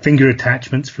finger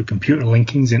attachments for computer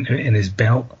linkings in his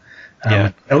belt,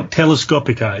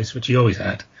 telescopic eyes, which he always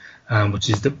had, which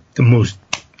is the most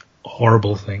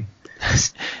horrible thing.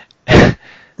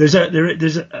 There's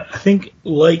I think,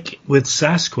 like with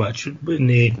Sasquatch in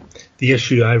the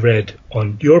issue I read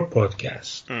on your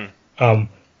podcast,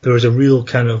 there was a real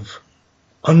kind of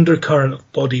undercurrent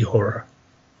of body horror.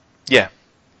 Yeah,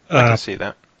 I can see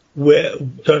that.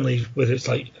 Certainly, where it's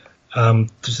like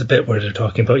there's a bit where they're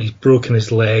talking about he's broken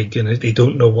his leg and they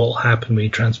don't know what will happen when he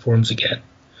transforms again.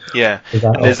 Yeah,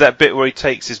 and there's that bit where he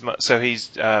takes his so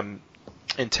he's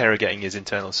interrogating his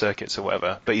internal circuits or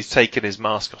whatever, but he's taken his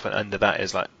mask off, and under that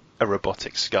is like a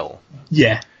robotic skull.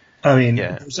 Yeah, I mean,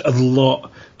 there's a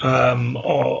lot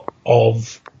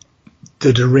of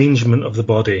the derangement of the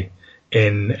body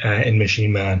in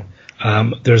Machine Man.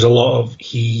 There's a lot of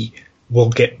he will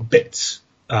get bits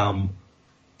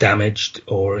damaged,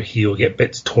 or he'll get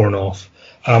bits torn off.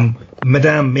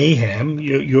 Madame Mayhem,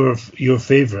 your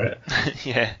favourite,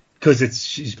 yeah, because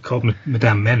she's called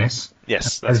Madame Menace.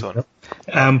 Yes, that's one.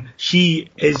 She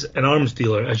is an arms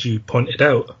dealer, as you pointed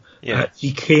out. Yeah.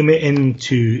 She came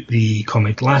into the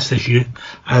comic last issue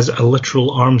as a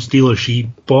literal arms dealer. She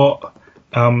bought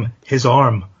his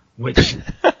arm, which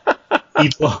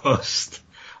he'd lost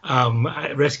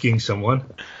rescuing someone.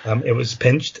 It was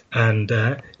pinched and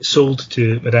sold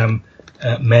to Madame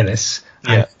Menace,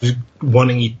 and was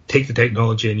wanting to take the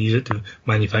technology and use it to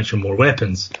manufacture more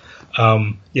weapons.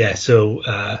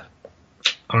 So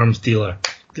arms dealer.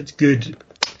 It's good,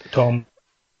 Tom.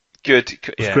 Good,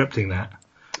 scripting that.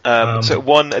 So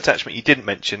one attachment you didn't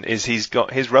mention is he's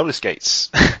got his roller skates,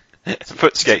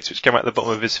 foot skates, which come out the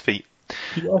bottom of his feet.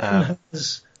 He often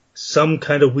has some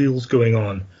kind of wheels going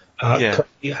on.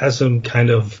 He has him kind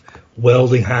of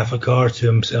welding half a car to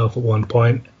himself at one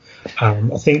point.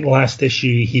 I think last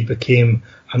issue he became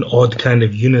an odd kind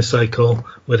of unicycle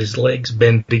with his legs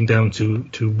bending down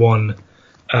to one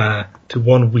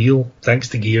wheel thanks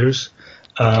to gears.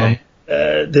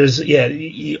 There's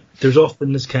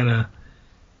often this kind of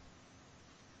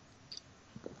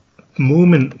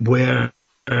moment where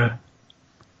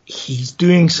he's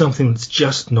doing something that's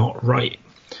just not right,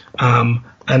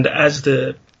 and as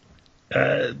the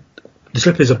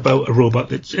strip is about a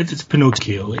robot, it's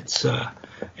Pinocchio. It's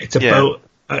about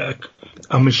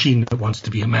a machine that wants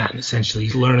to be a man. Essentially,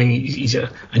 he's learning. He's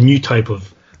a new type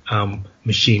of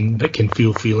machine that can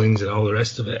feel feelings and all the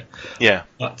rest of it. Yeah,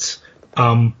 but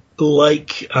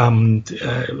like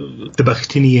the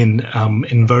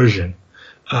Bakhtinian inversion,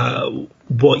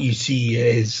 what you see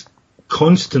is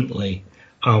constantly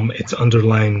it's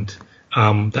underlined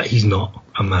that he's not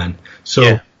a man.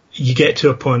 So you get to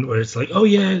a point where it's like, oh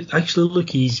yeah, actually look,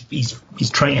 he's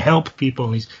trying to help people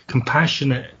and he's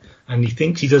compassionate and he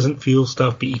thinks he doesn't feel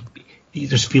stuff, but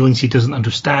there's feelings he doesn't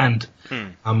understand.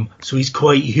 So he's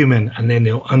quite human, and then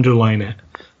they'll underline it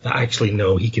that actually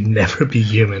no, he can never be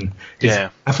human.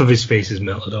 Half of his face is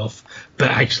melted off,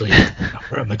 but actually it doesn't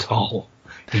hurt him at all.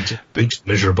 He just looks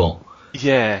miserable.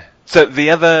 Yeah. So the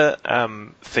other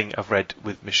thing I've read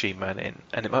with Machine Man in,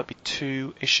 and it might be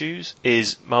 2 issues,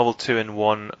 is Marvel 2 and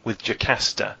 1 with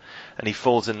Jocasta, and he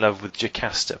falls in love with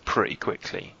Jocasta pretty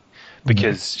quickly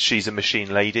because she's a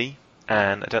machine lady,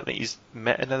 and I don't think he's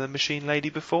met another machine lady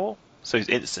before, so he's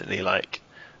instantly like,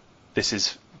 this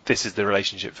is the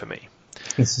relationship for me.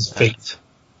 This is fate.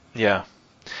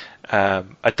 I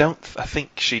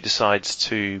think she decides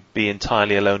to be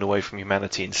entirely alone away from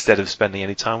humanity instead of spending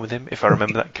any time with him, if I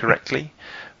remember that correctly.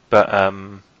 But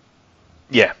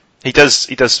he does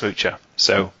smooch her.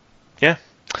 So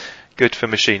good for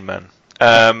Machine Man.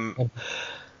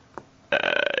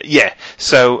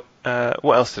 So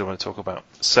what else did I want to talk about?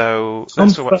 So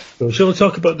let's talk about. Shall we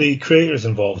talk about the creators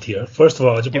involved here? First of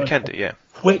all, I just want a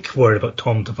quick word about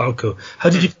Tom DeFalco. How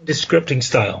did you find his scripting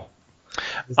style?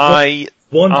 I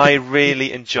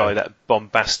really enjoy that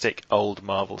bombastic old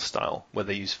Marvel style, where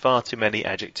they use far too many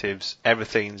adjectives,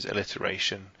 everything's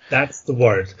alliteration. That's the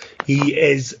word. He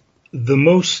is the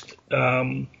most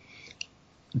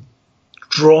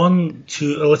drawn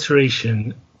to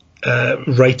alliteration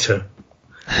writer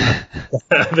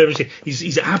I've ever seen.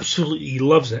 He's absolutely, he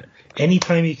loves it.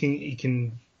 Anytime he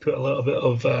can put a little bit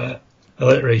of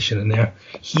alliteration in there,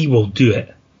 he will do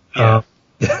it. Yeah.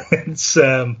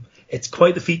 It's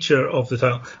quite the feature of the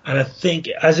title, and I think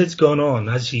as it's gone on,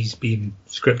 as he's been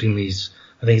scripting these,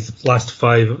 I think it's the last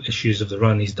 5 issues of the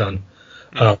run he's done.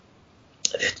 It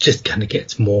just kind of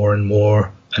gets more and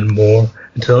more and more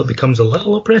until it becomes a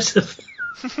little oppressive.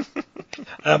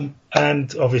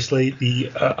 And obviously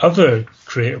the other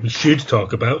creator we should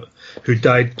talk about, who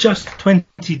died just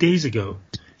 20 days ago.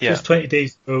 Yeah. Just 20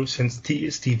 days ago since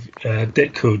Steve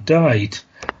Ditko died.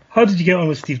 How did you get on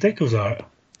with Steve Ditko's art?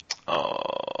 Oh,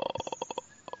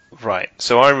 right.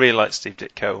 So I really like Steve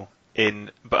Ditko,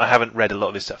 but I haven't read a lot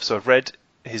of his stuff. So I've read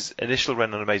his initial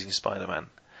run on Amazing Spider-Man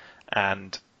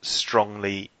and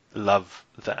strongly love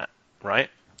that, right?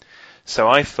 So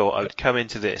I thought I would come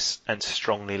into this and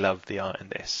strongly love the art in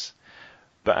this.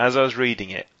 But as I was reading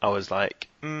it, I was like,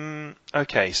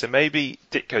 okay, so maybe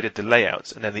Ditko did the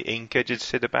layouts and then the inker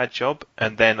just did a bad job.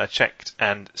 And then I checked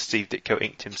and Steve Ditko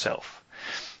inked himself.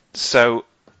 So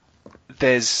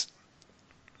it's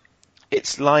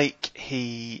like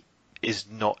he is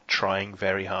not trying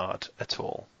very hard at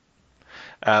all.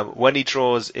 When he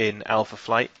draws in Alpha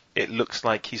Flight, it looks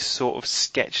like he's sort of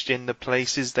sketched in the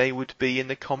places they would be in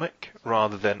the comic,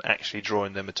 rather than actually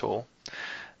drawing them at all.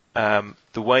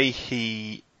 The way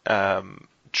he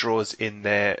draws in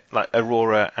there, like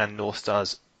Aurora and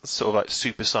Northstar's sort of like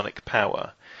supersonic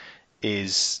power,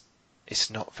 it's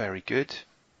not very good.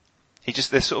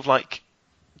 They're sort of like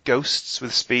ghosts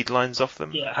with speed lines off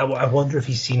them. Yeah, I wonder if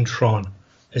he's seen Tron.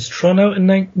 Is Tron out in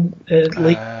late?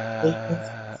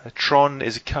 Tron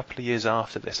is a couple of years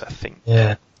after this, I think.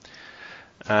 Yeah.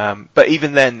 But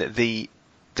even then,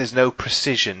 there's no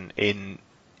precision in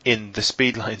the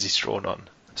speed lines he's drawn on.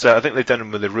 So I think they've done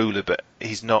him with a ruler, but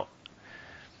he's not.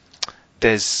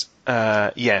 There's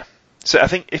So I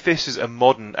think if this is a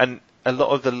modern, and a lot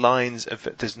of the lines,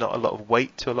 there's not a lot of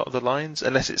weight to a lot of the lines,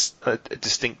 unless it's a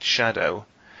distinct shadow.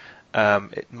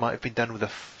 It might have been done with a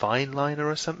fine liner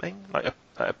or something, like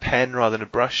a pen rather than a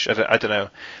brush. I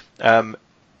don't know.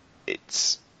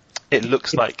 It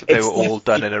looks like they were all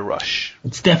done in a rush.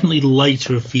 It's definitely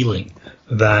lighter feeling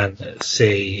than,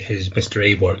 say, his Mr.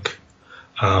 A work.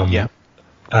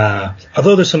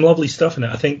 Although there's some lovely stuff in it.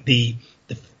 I think the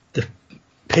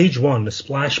page 1, the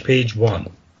splash page 1,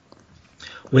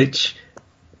 which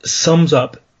sums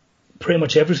up pretty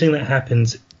much everything that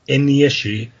happens in the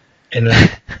issue in a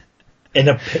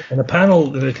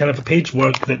panel, in a kind of a page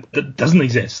work that doesn't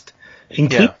exist,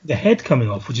 including the head coming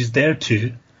off, which is there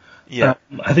too. Yeah,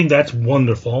 I think that's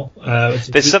wonderful.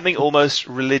 There's something almost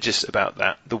religious about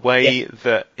that. The way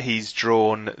that he's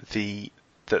drawn the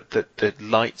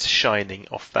light shining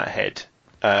off that head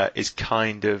is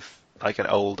kind of like an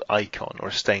old icon or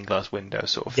a stained glass window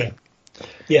sort of thing.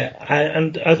 Yeah,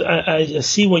 and I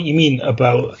see what you mean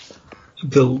about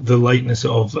the lightness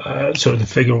of sort of the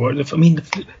figure work. I mean,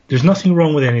 there's nothing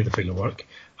wrong with any of the figure work.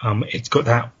 It's got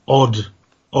that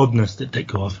oddness that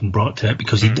Ditko often brought to it,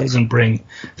 because he doesn't bring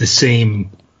the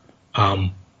same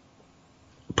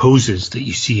poses that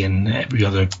you see in every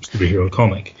other superhero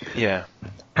comic. Yeah.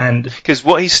 And because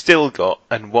what he's still got,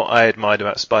 and what I admired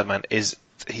about Spider-Man, is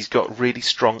he's got really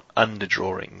strong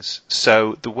underdrawings.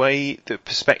 So the way the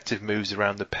perspective moves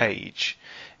around the page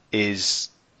is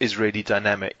really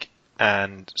dynamic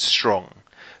and strong.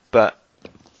 But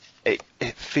it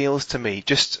feels to me,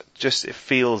 just it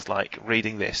feels like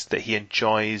reading this, that he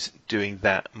enjoys doing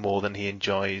that more than he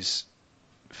enjoys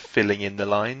filling in the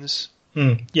lines.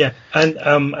 Yeah, and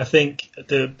I think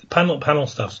the panel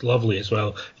stuff's lovely as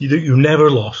well. You're never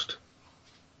lost.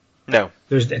 No,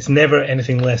 it's never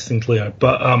anything less than clear.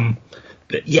 But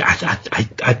yeah,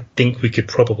 I think we could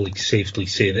probably safely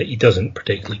say that he doesn't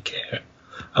particularly care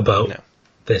about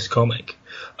this comic.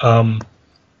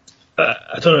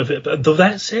 I don't know if but though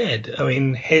that said, I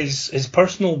mean, his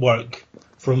personal work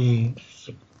from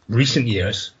recent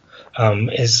years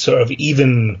is sort of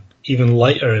even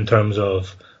lighter in terms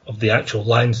of the actual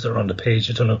lines that are on the page.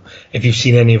 I don't know if you've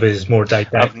seen any of his more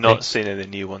didactic. I've not seen any of the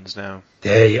new ones now.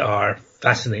 They are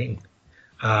fascinating.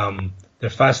 They're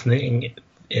fascinating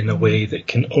in a way that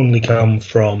can only come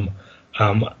from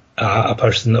a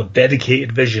person of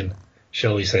dedicated vision,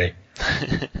 shall we say.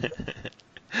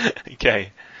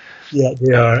 Okay. Yeah,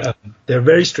 they are. They're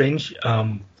very strange,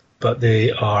 but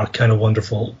they are kind of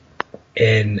wonderful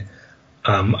and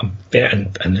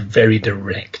very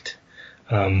direct.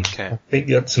 Okay. I think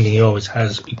that's something he always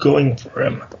has going for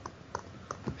him.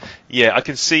 Yeah, I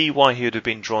can see why he would have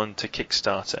been drawn to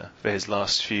Kickstarter for his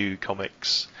last few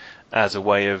comics as a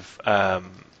way of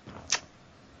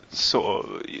sort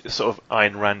of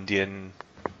Ayn Randian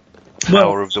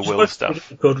power of the will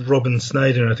stuff. Called Robin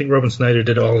Snyder. I think Robin Snyder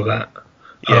did all of that.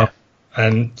 Yeah.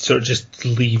 And sort of just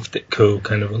leave Ditko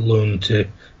kind of alone to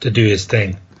do his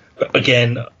thing. But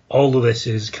again, all of this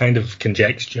is kind of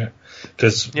conjecture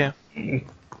because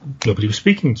nobody was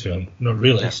speaking to him. Not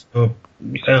really. Yeah. So,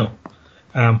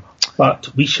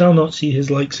 but we shall not see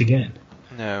his likes again.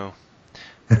 No.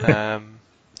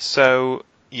 So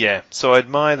I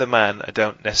admire the man. I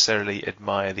don't necessarily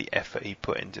admire the effort he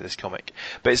put into this comic.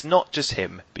 But it's not just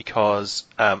him because,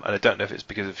 and I don't know if it's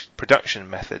because of production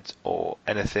methods or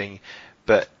anything,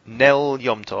 but Nel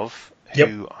Yomtov,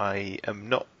 who I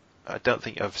don't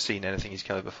think I've seen anything he's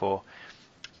coloured before,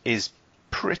 is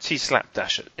pretty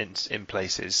slapdash in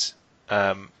places.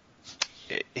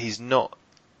 He's not,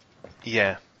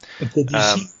 yeah. Did you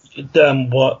see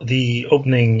what the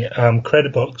opening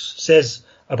credit box says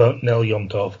about Nel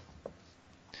Yomtov?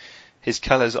 His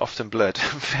colours are often blurred.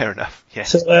 Fair enough.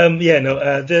 Yes. So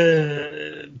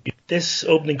this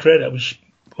opening credit, we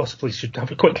possibly should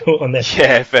have a quick note on this.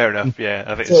 Yeah, fair enough. Yeah,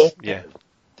 I think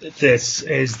This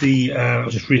is the I'll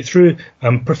just read it through.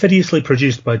 Perfidiously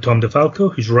produced by Tom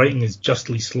DeFalco, whose writing is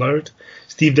justly slurred.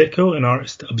 Steve Ditko, an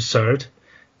artist absurd.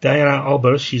 Diana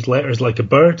Albers, she's letters like a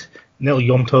bird. Nel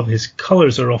Yomtov, his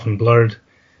colours are often blurred.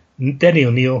 Denny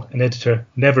O'Neill, an editor,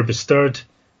 never bestirred.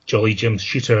 Jolly Jim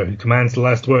Shooter, who commands the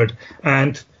last word.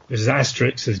 And there's an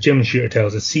asterisk, as Jim Shooter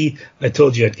tells us, see, I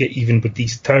told you I'd get even with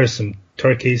these tiresome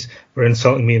turkeys for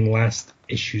insulting me in last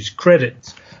issue's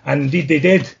credits. And indeed they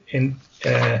did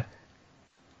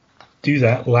do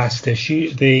that last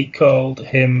issue. They called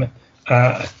him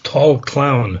a tall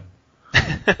clown.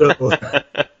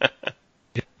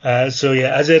 So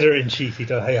yeah, as editor-in-chief, he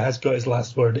has got his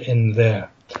last word in there.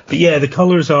 But yeah, the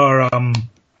colours are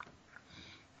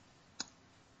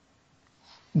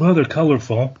they're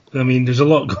colourful. I mean, there's a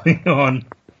lot going on.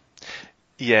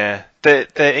 Yeah,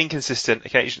 they're inconsistent.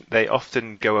 Occasionally, they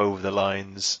often go over the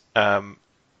lines.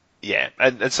 Yeah,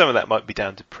 and some of that might be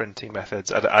down to printing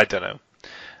methods. I don't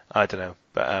know,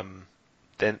 but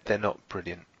they're not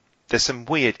brilliant. There's some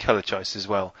weird colour choice as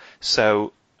well.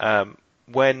 So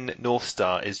when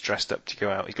Northstar is dressed up to go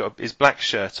out, he's got his black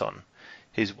shirt on,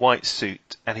 his white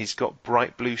suit, and he's got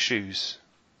bright blue shoes.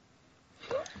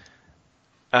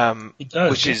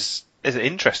 Which is an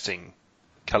interesting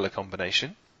colour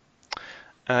combination.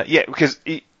 Because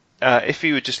if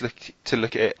you were just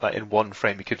look at it like in one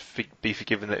frame, you could be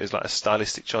forgiven that it was like a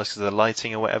stylistic choice because of the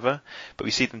lighting or whatever. But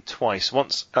we see them twice: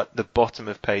 once at the bottom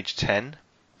of page 10,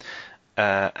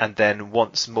 and then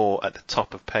once more at the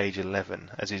top of page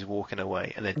 11 as he's walking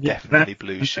away, and then definitely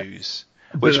blue shoes,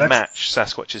 which match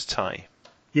Sasquatch's tie.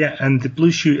 Yeah, and the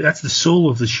blue shoe—that's the sole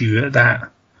of the shoe at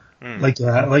that.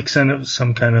 Like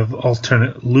some kind of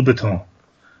alternate Louboutin.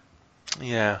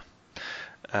 Yeah.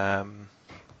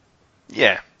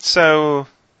 So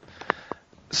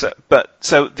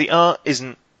the art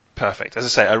isn't perfect. As I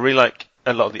say, I really like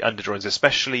a lot of the underdrawings,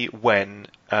 especially when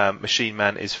Machine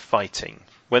Man is fighting.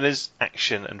 When there's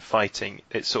action and fighting,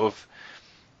 it's sort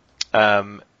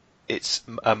of it's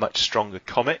a much stronger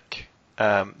comic.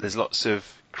 There's lots of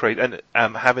and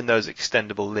having those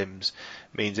extendable limbs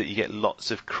means that you get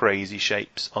lots of crazy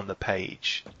shapes on the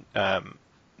page,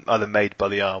 either made by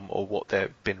the arm or what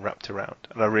they've been wrapped around,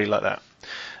 and I really like that.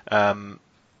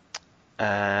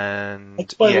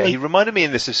 He reminded me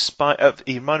in this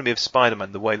he reminded me of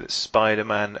Spider-Man, the way that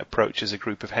Spider-Man approaches a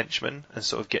group of henchmen and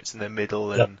sort of gets in the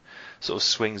middle and sort of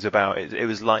swings about. It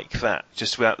was like that,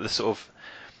 just without the sort of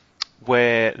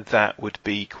where that would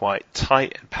be quite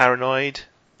tight and paranoid.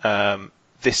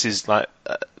 This is like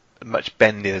much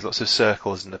bendy. There's lots of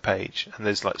circles in the page, and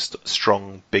there's like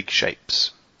strong, big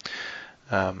shapes.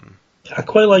 I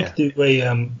quite like the way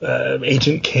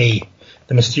Agent K,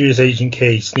 the mysterious Agent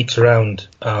K, sneaks around.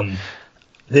 I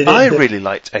really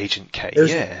liked Agent K.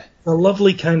 Yeah, a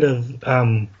lovely kind of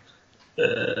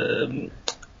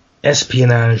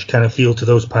espionage kind of feel to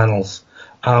those panels.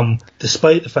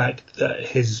 Despite the fact that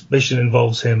his mission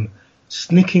involves him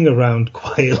sneaking around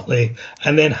quietly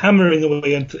and then hammering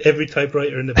away into every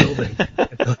typewriter in the building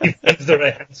until he finds the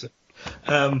right answer.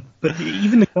 But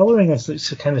even the colouring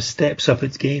kind of steps up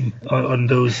its game on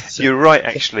those. You're right,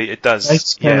 actually, it does.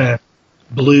 Nice kind of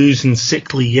blues and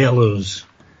sickly yellows.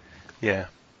 Yeah.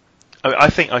 I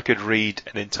think I could read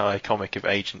an entire comic of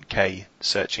Agent K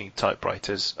searching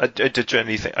typewriters. I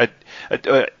generally think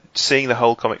seeing the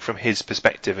whole comic from his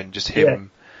perspective and just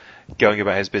him going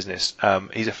about his business.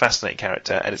 He's a fascinating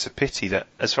character, and it's a pity that,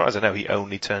 as far as I know, he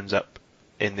only turns up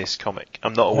in this comic.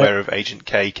 I'm not aware of Agent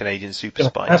K, Canadian Super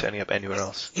Spy, turning up anywhere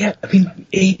else. Yeah, I mean,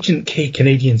 Agent K,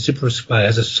 Canadian Super Spy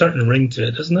has a certain ring to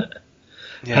it, doesn't it?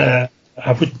 Yeah.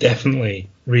 I would definitely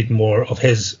read more of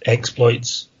his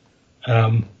exploits.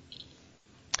 Because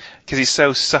he's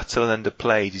so subtle and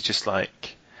underplayed. He's just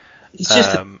like... He's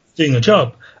just doing a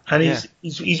job, and Yeah.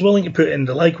 he's willing to put in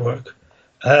the legwork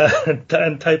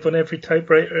and type on every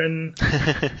typewriter in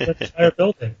the entire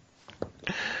building.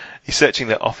 He's searching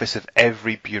the office of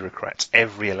every bureaucrat,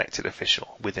 every elected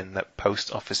official within that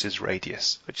post office's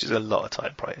radius, which is a lot of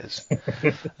typewriters.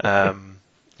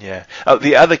 Yeah. Oh,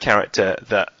 the other character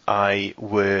that I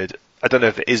don't know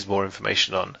if there is more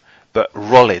information on, but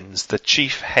Rollins, the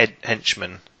chief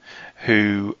henchman,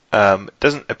 who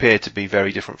doesn't appear to be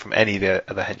very different from any of the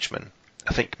other henchmen.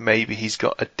 I think maybe he's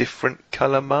got a different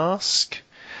colour mask.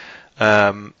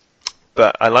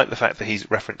 But I like the fact that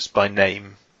he's referenced by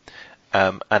name.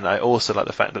 And I also like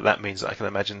the fact that means that I can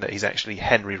imagine that he's actually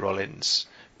Henry Rollins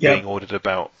being ordered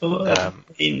about.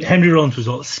 Henry Rollins was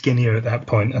a lot skinnier at that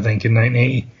point, I think, in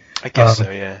 1980. I guess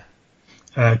so, yeah.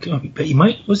 But he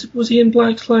was he in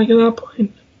Black Flag at that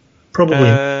point? Probably.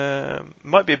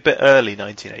 Might be a bit early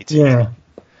 1980. Yeah.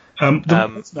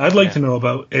 I'd like to know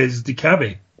about is the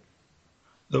cabbie.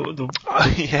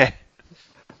 Yeah.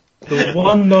 The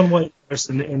one non-white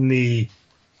person in the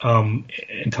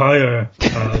entire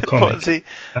comic.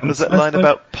 Was that line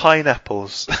about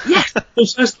pineapples? Yeah.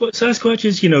 Sasquatch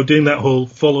is, doing that whole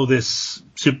follow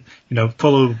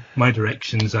my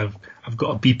directions. I've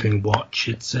got a beeping watch.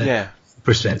 It's a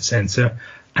percent sensor,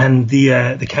 and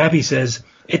the cabbie says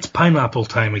it's pineapple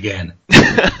time again.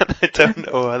 I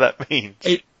don't know what that means.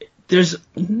 There's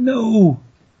no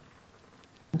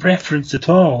reference at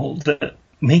all that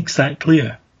makes that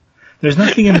clear. There's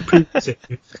nothing in the previous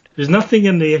issue. There's nothing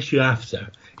in the issue after.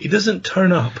 He doesn't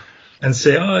turn up and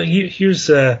say, "Oh, here's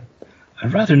a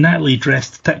rather nattily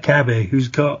dressed cabbie who's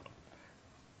got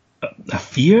a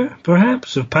fear,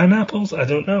 perhaps, of pineapples." I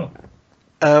don't know.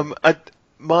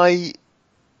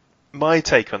 My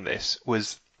take on this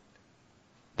was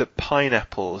that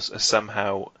pineapples are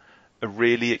somehow a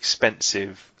really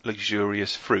expensive,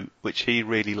 luxurious fruit, which he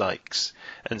really likes.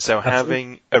 And so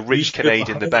having a rich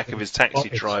Canadian in the back of his taxi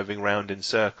driving round in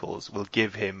circles will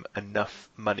give him enough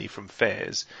money from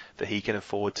fares that he can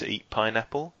afford to eat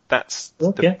pineapple. That's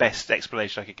the best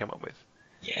explanation I could come up with.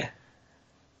 Yeah.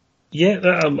 Yeah,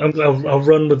 I'll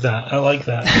run with that. I like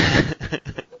that.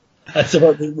 That's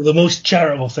about the most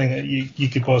charitable thing that you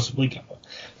could possibly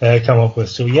come up with.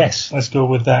 So yes, let's go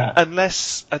with that.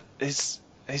 Unless is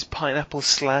pineapple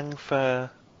slang for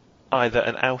either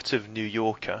an out of New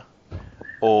Yorker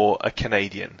or a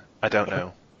Canadian? I don't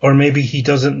know. Or maybe he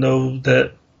doesn't know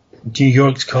that New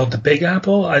York's called the Big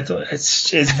Apple.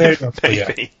 It's very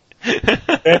unclear.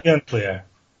 Very unclear.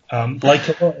 Like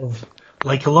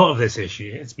a lot of this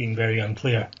issue, it's been very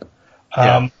unclear.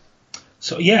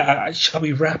 So shall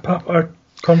we wrap up our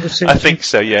conversation? I think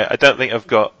so. Yeah, I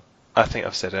think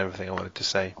I've said everything I wanted to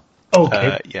say.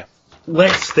 Okay. Yeah.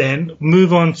 Let's then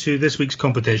move on to this week's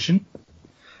competition.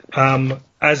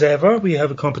 As ever, we have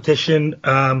a competition.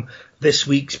 This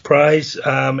week's prize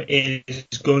is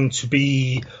going to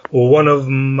be one of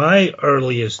my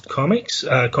earliest comics,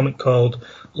 a comic called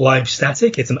Live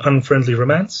Static. It's an unfriendly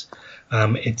romance.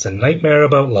 It's a nightmare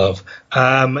about love.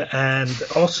 And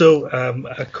also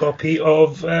a copy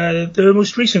of the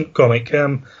most recent comic,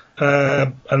 An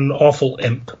Awful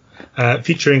Imp,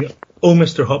 featuring Oh,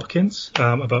 Mr. Hopkins,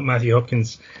 about Matthew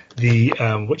Hopkins, the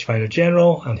Witchfinder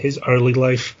General, and his early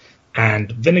life,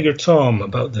 and Vinegar Tom,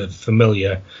 about the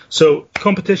Familiar. So,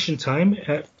 competition time.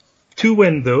 To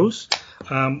win those,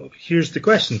 here's the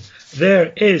question.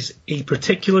 There is a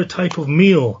particular type of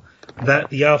meal that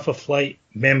the Alpha Flight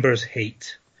members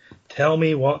hate. Tell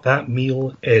me what that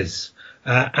meal is.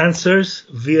 Answers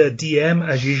via DM,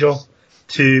 as usual,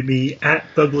 to me at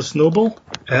Douglas Noble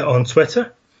on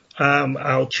Twitter.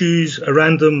 I'll choose a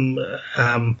random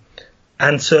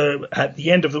answer at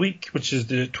the end of the week, which is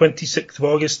the 26th of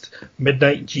August,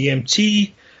 midnight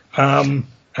GMT.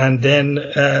 And then,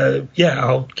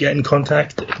 I'll get in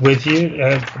contact with you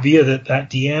via that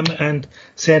DM and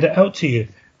send it out to you.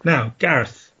 Now,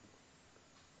 Gareth.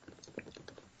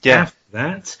 Yeah. After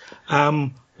that,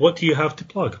 what do you have to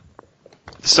plug?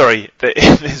 Sorry,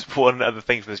 there's one other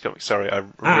thing for this comic. Sorry,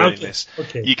 I'm ruining this.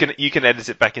 Okay. You can edit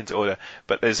it back into order,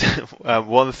 but there's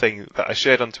one thing that I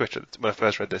shared on Twitter when I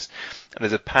first read this, and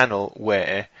there's a panel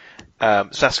where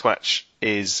Sasquatch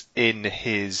is in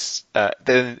his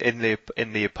in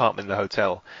the apartment in the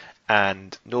hotel,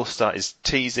 and Northstar is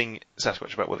teasing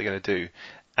Sasquatch about what they're going to do,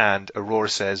 and Aurora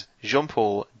says,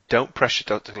 "Jean-Paul, don't pressure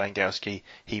Dr. Langowski.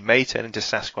 He may turn into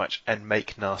Sasquatch and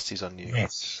make nasties on you."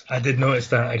 Yes, I did notice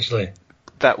that actually.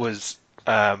 That was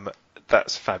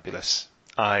that's fabulous.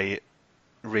 I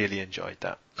really enjoyed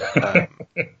that.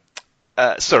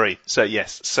 Sorry. So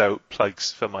yes. So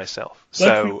plugs for myself.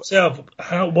 For yourself.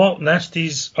 What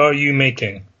nasties are you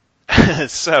making?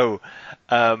 So,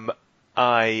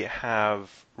 I have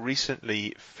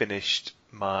recently finished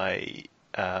my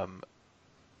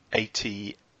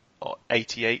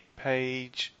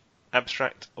 88-page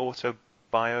abstract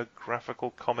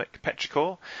autobiographical comic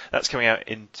Petrichor. That's coming out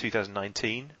in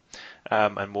 2019,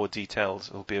 and more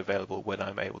details will be available when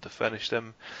I'm able to furnish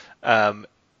them.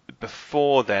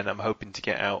 Before then, I'm hoping to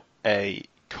get out a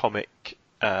comic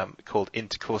called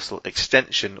Intercoursal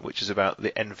Extension, which is about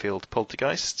the Enfield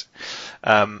poltergeist.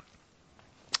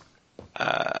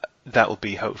 That will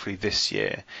be hopefully this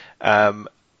year.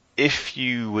 If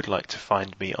you would like to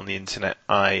find me on the internet,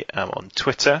 I am on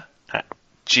Twitter at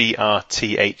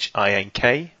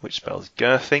GRTHINK, which spells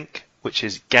Girthink, which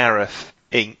is Gareth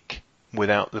Inc.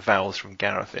 without the vowels from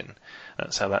Gareth in.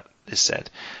 That's how that is said.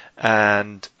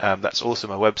 And that's also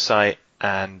my website.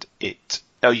 And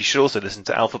you should also listen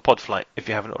to Alpha Podflight if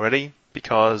you haven't already,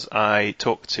 because I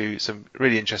talk to some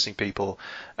really interesting people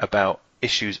about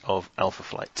issues of Alpha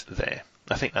Flight there.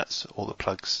 I think that's all the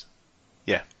plugs.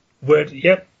 Yeah.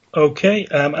 Yep. Okay.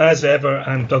 As ever,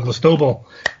 I'm Douglas Noble.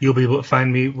 You'll be able to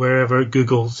find me wherever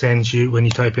Google sends you when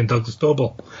you type in Douglas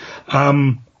Noble.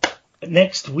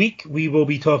 Next week, we will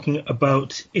be talking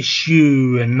about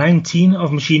issue 19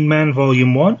 of Machine Man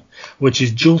Volume 1, which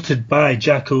is Jolted by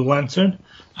Jack O'Lantern.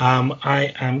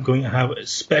 I am going to have a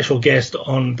special guest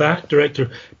on that,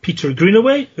 director Peter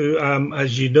Greenaway, who,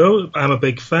 as you know, I'm a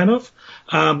big fan of.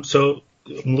 So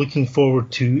I'm looking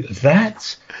forward to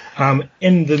that.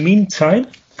 In the meantime,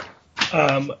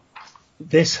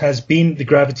 this has been the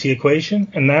Gravity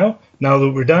Equation, and now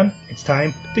that we're done, it's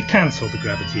time to cancel the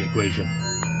Gravity Equation.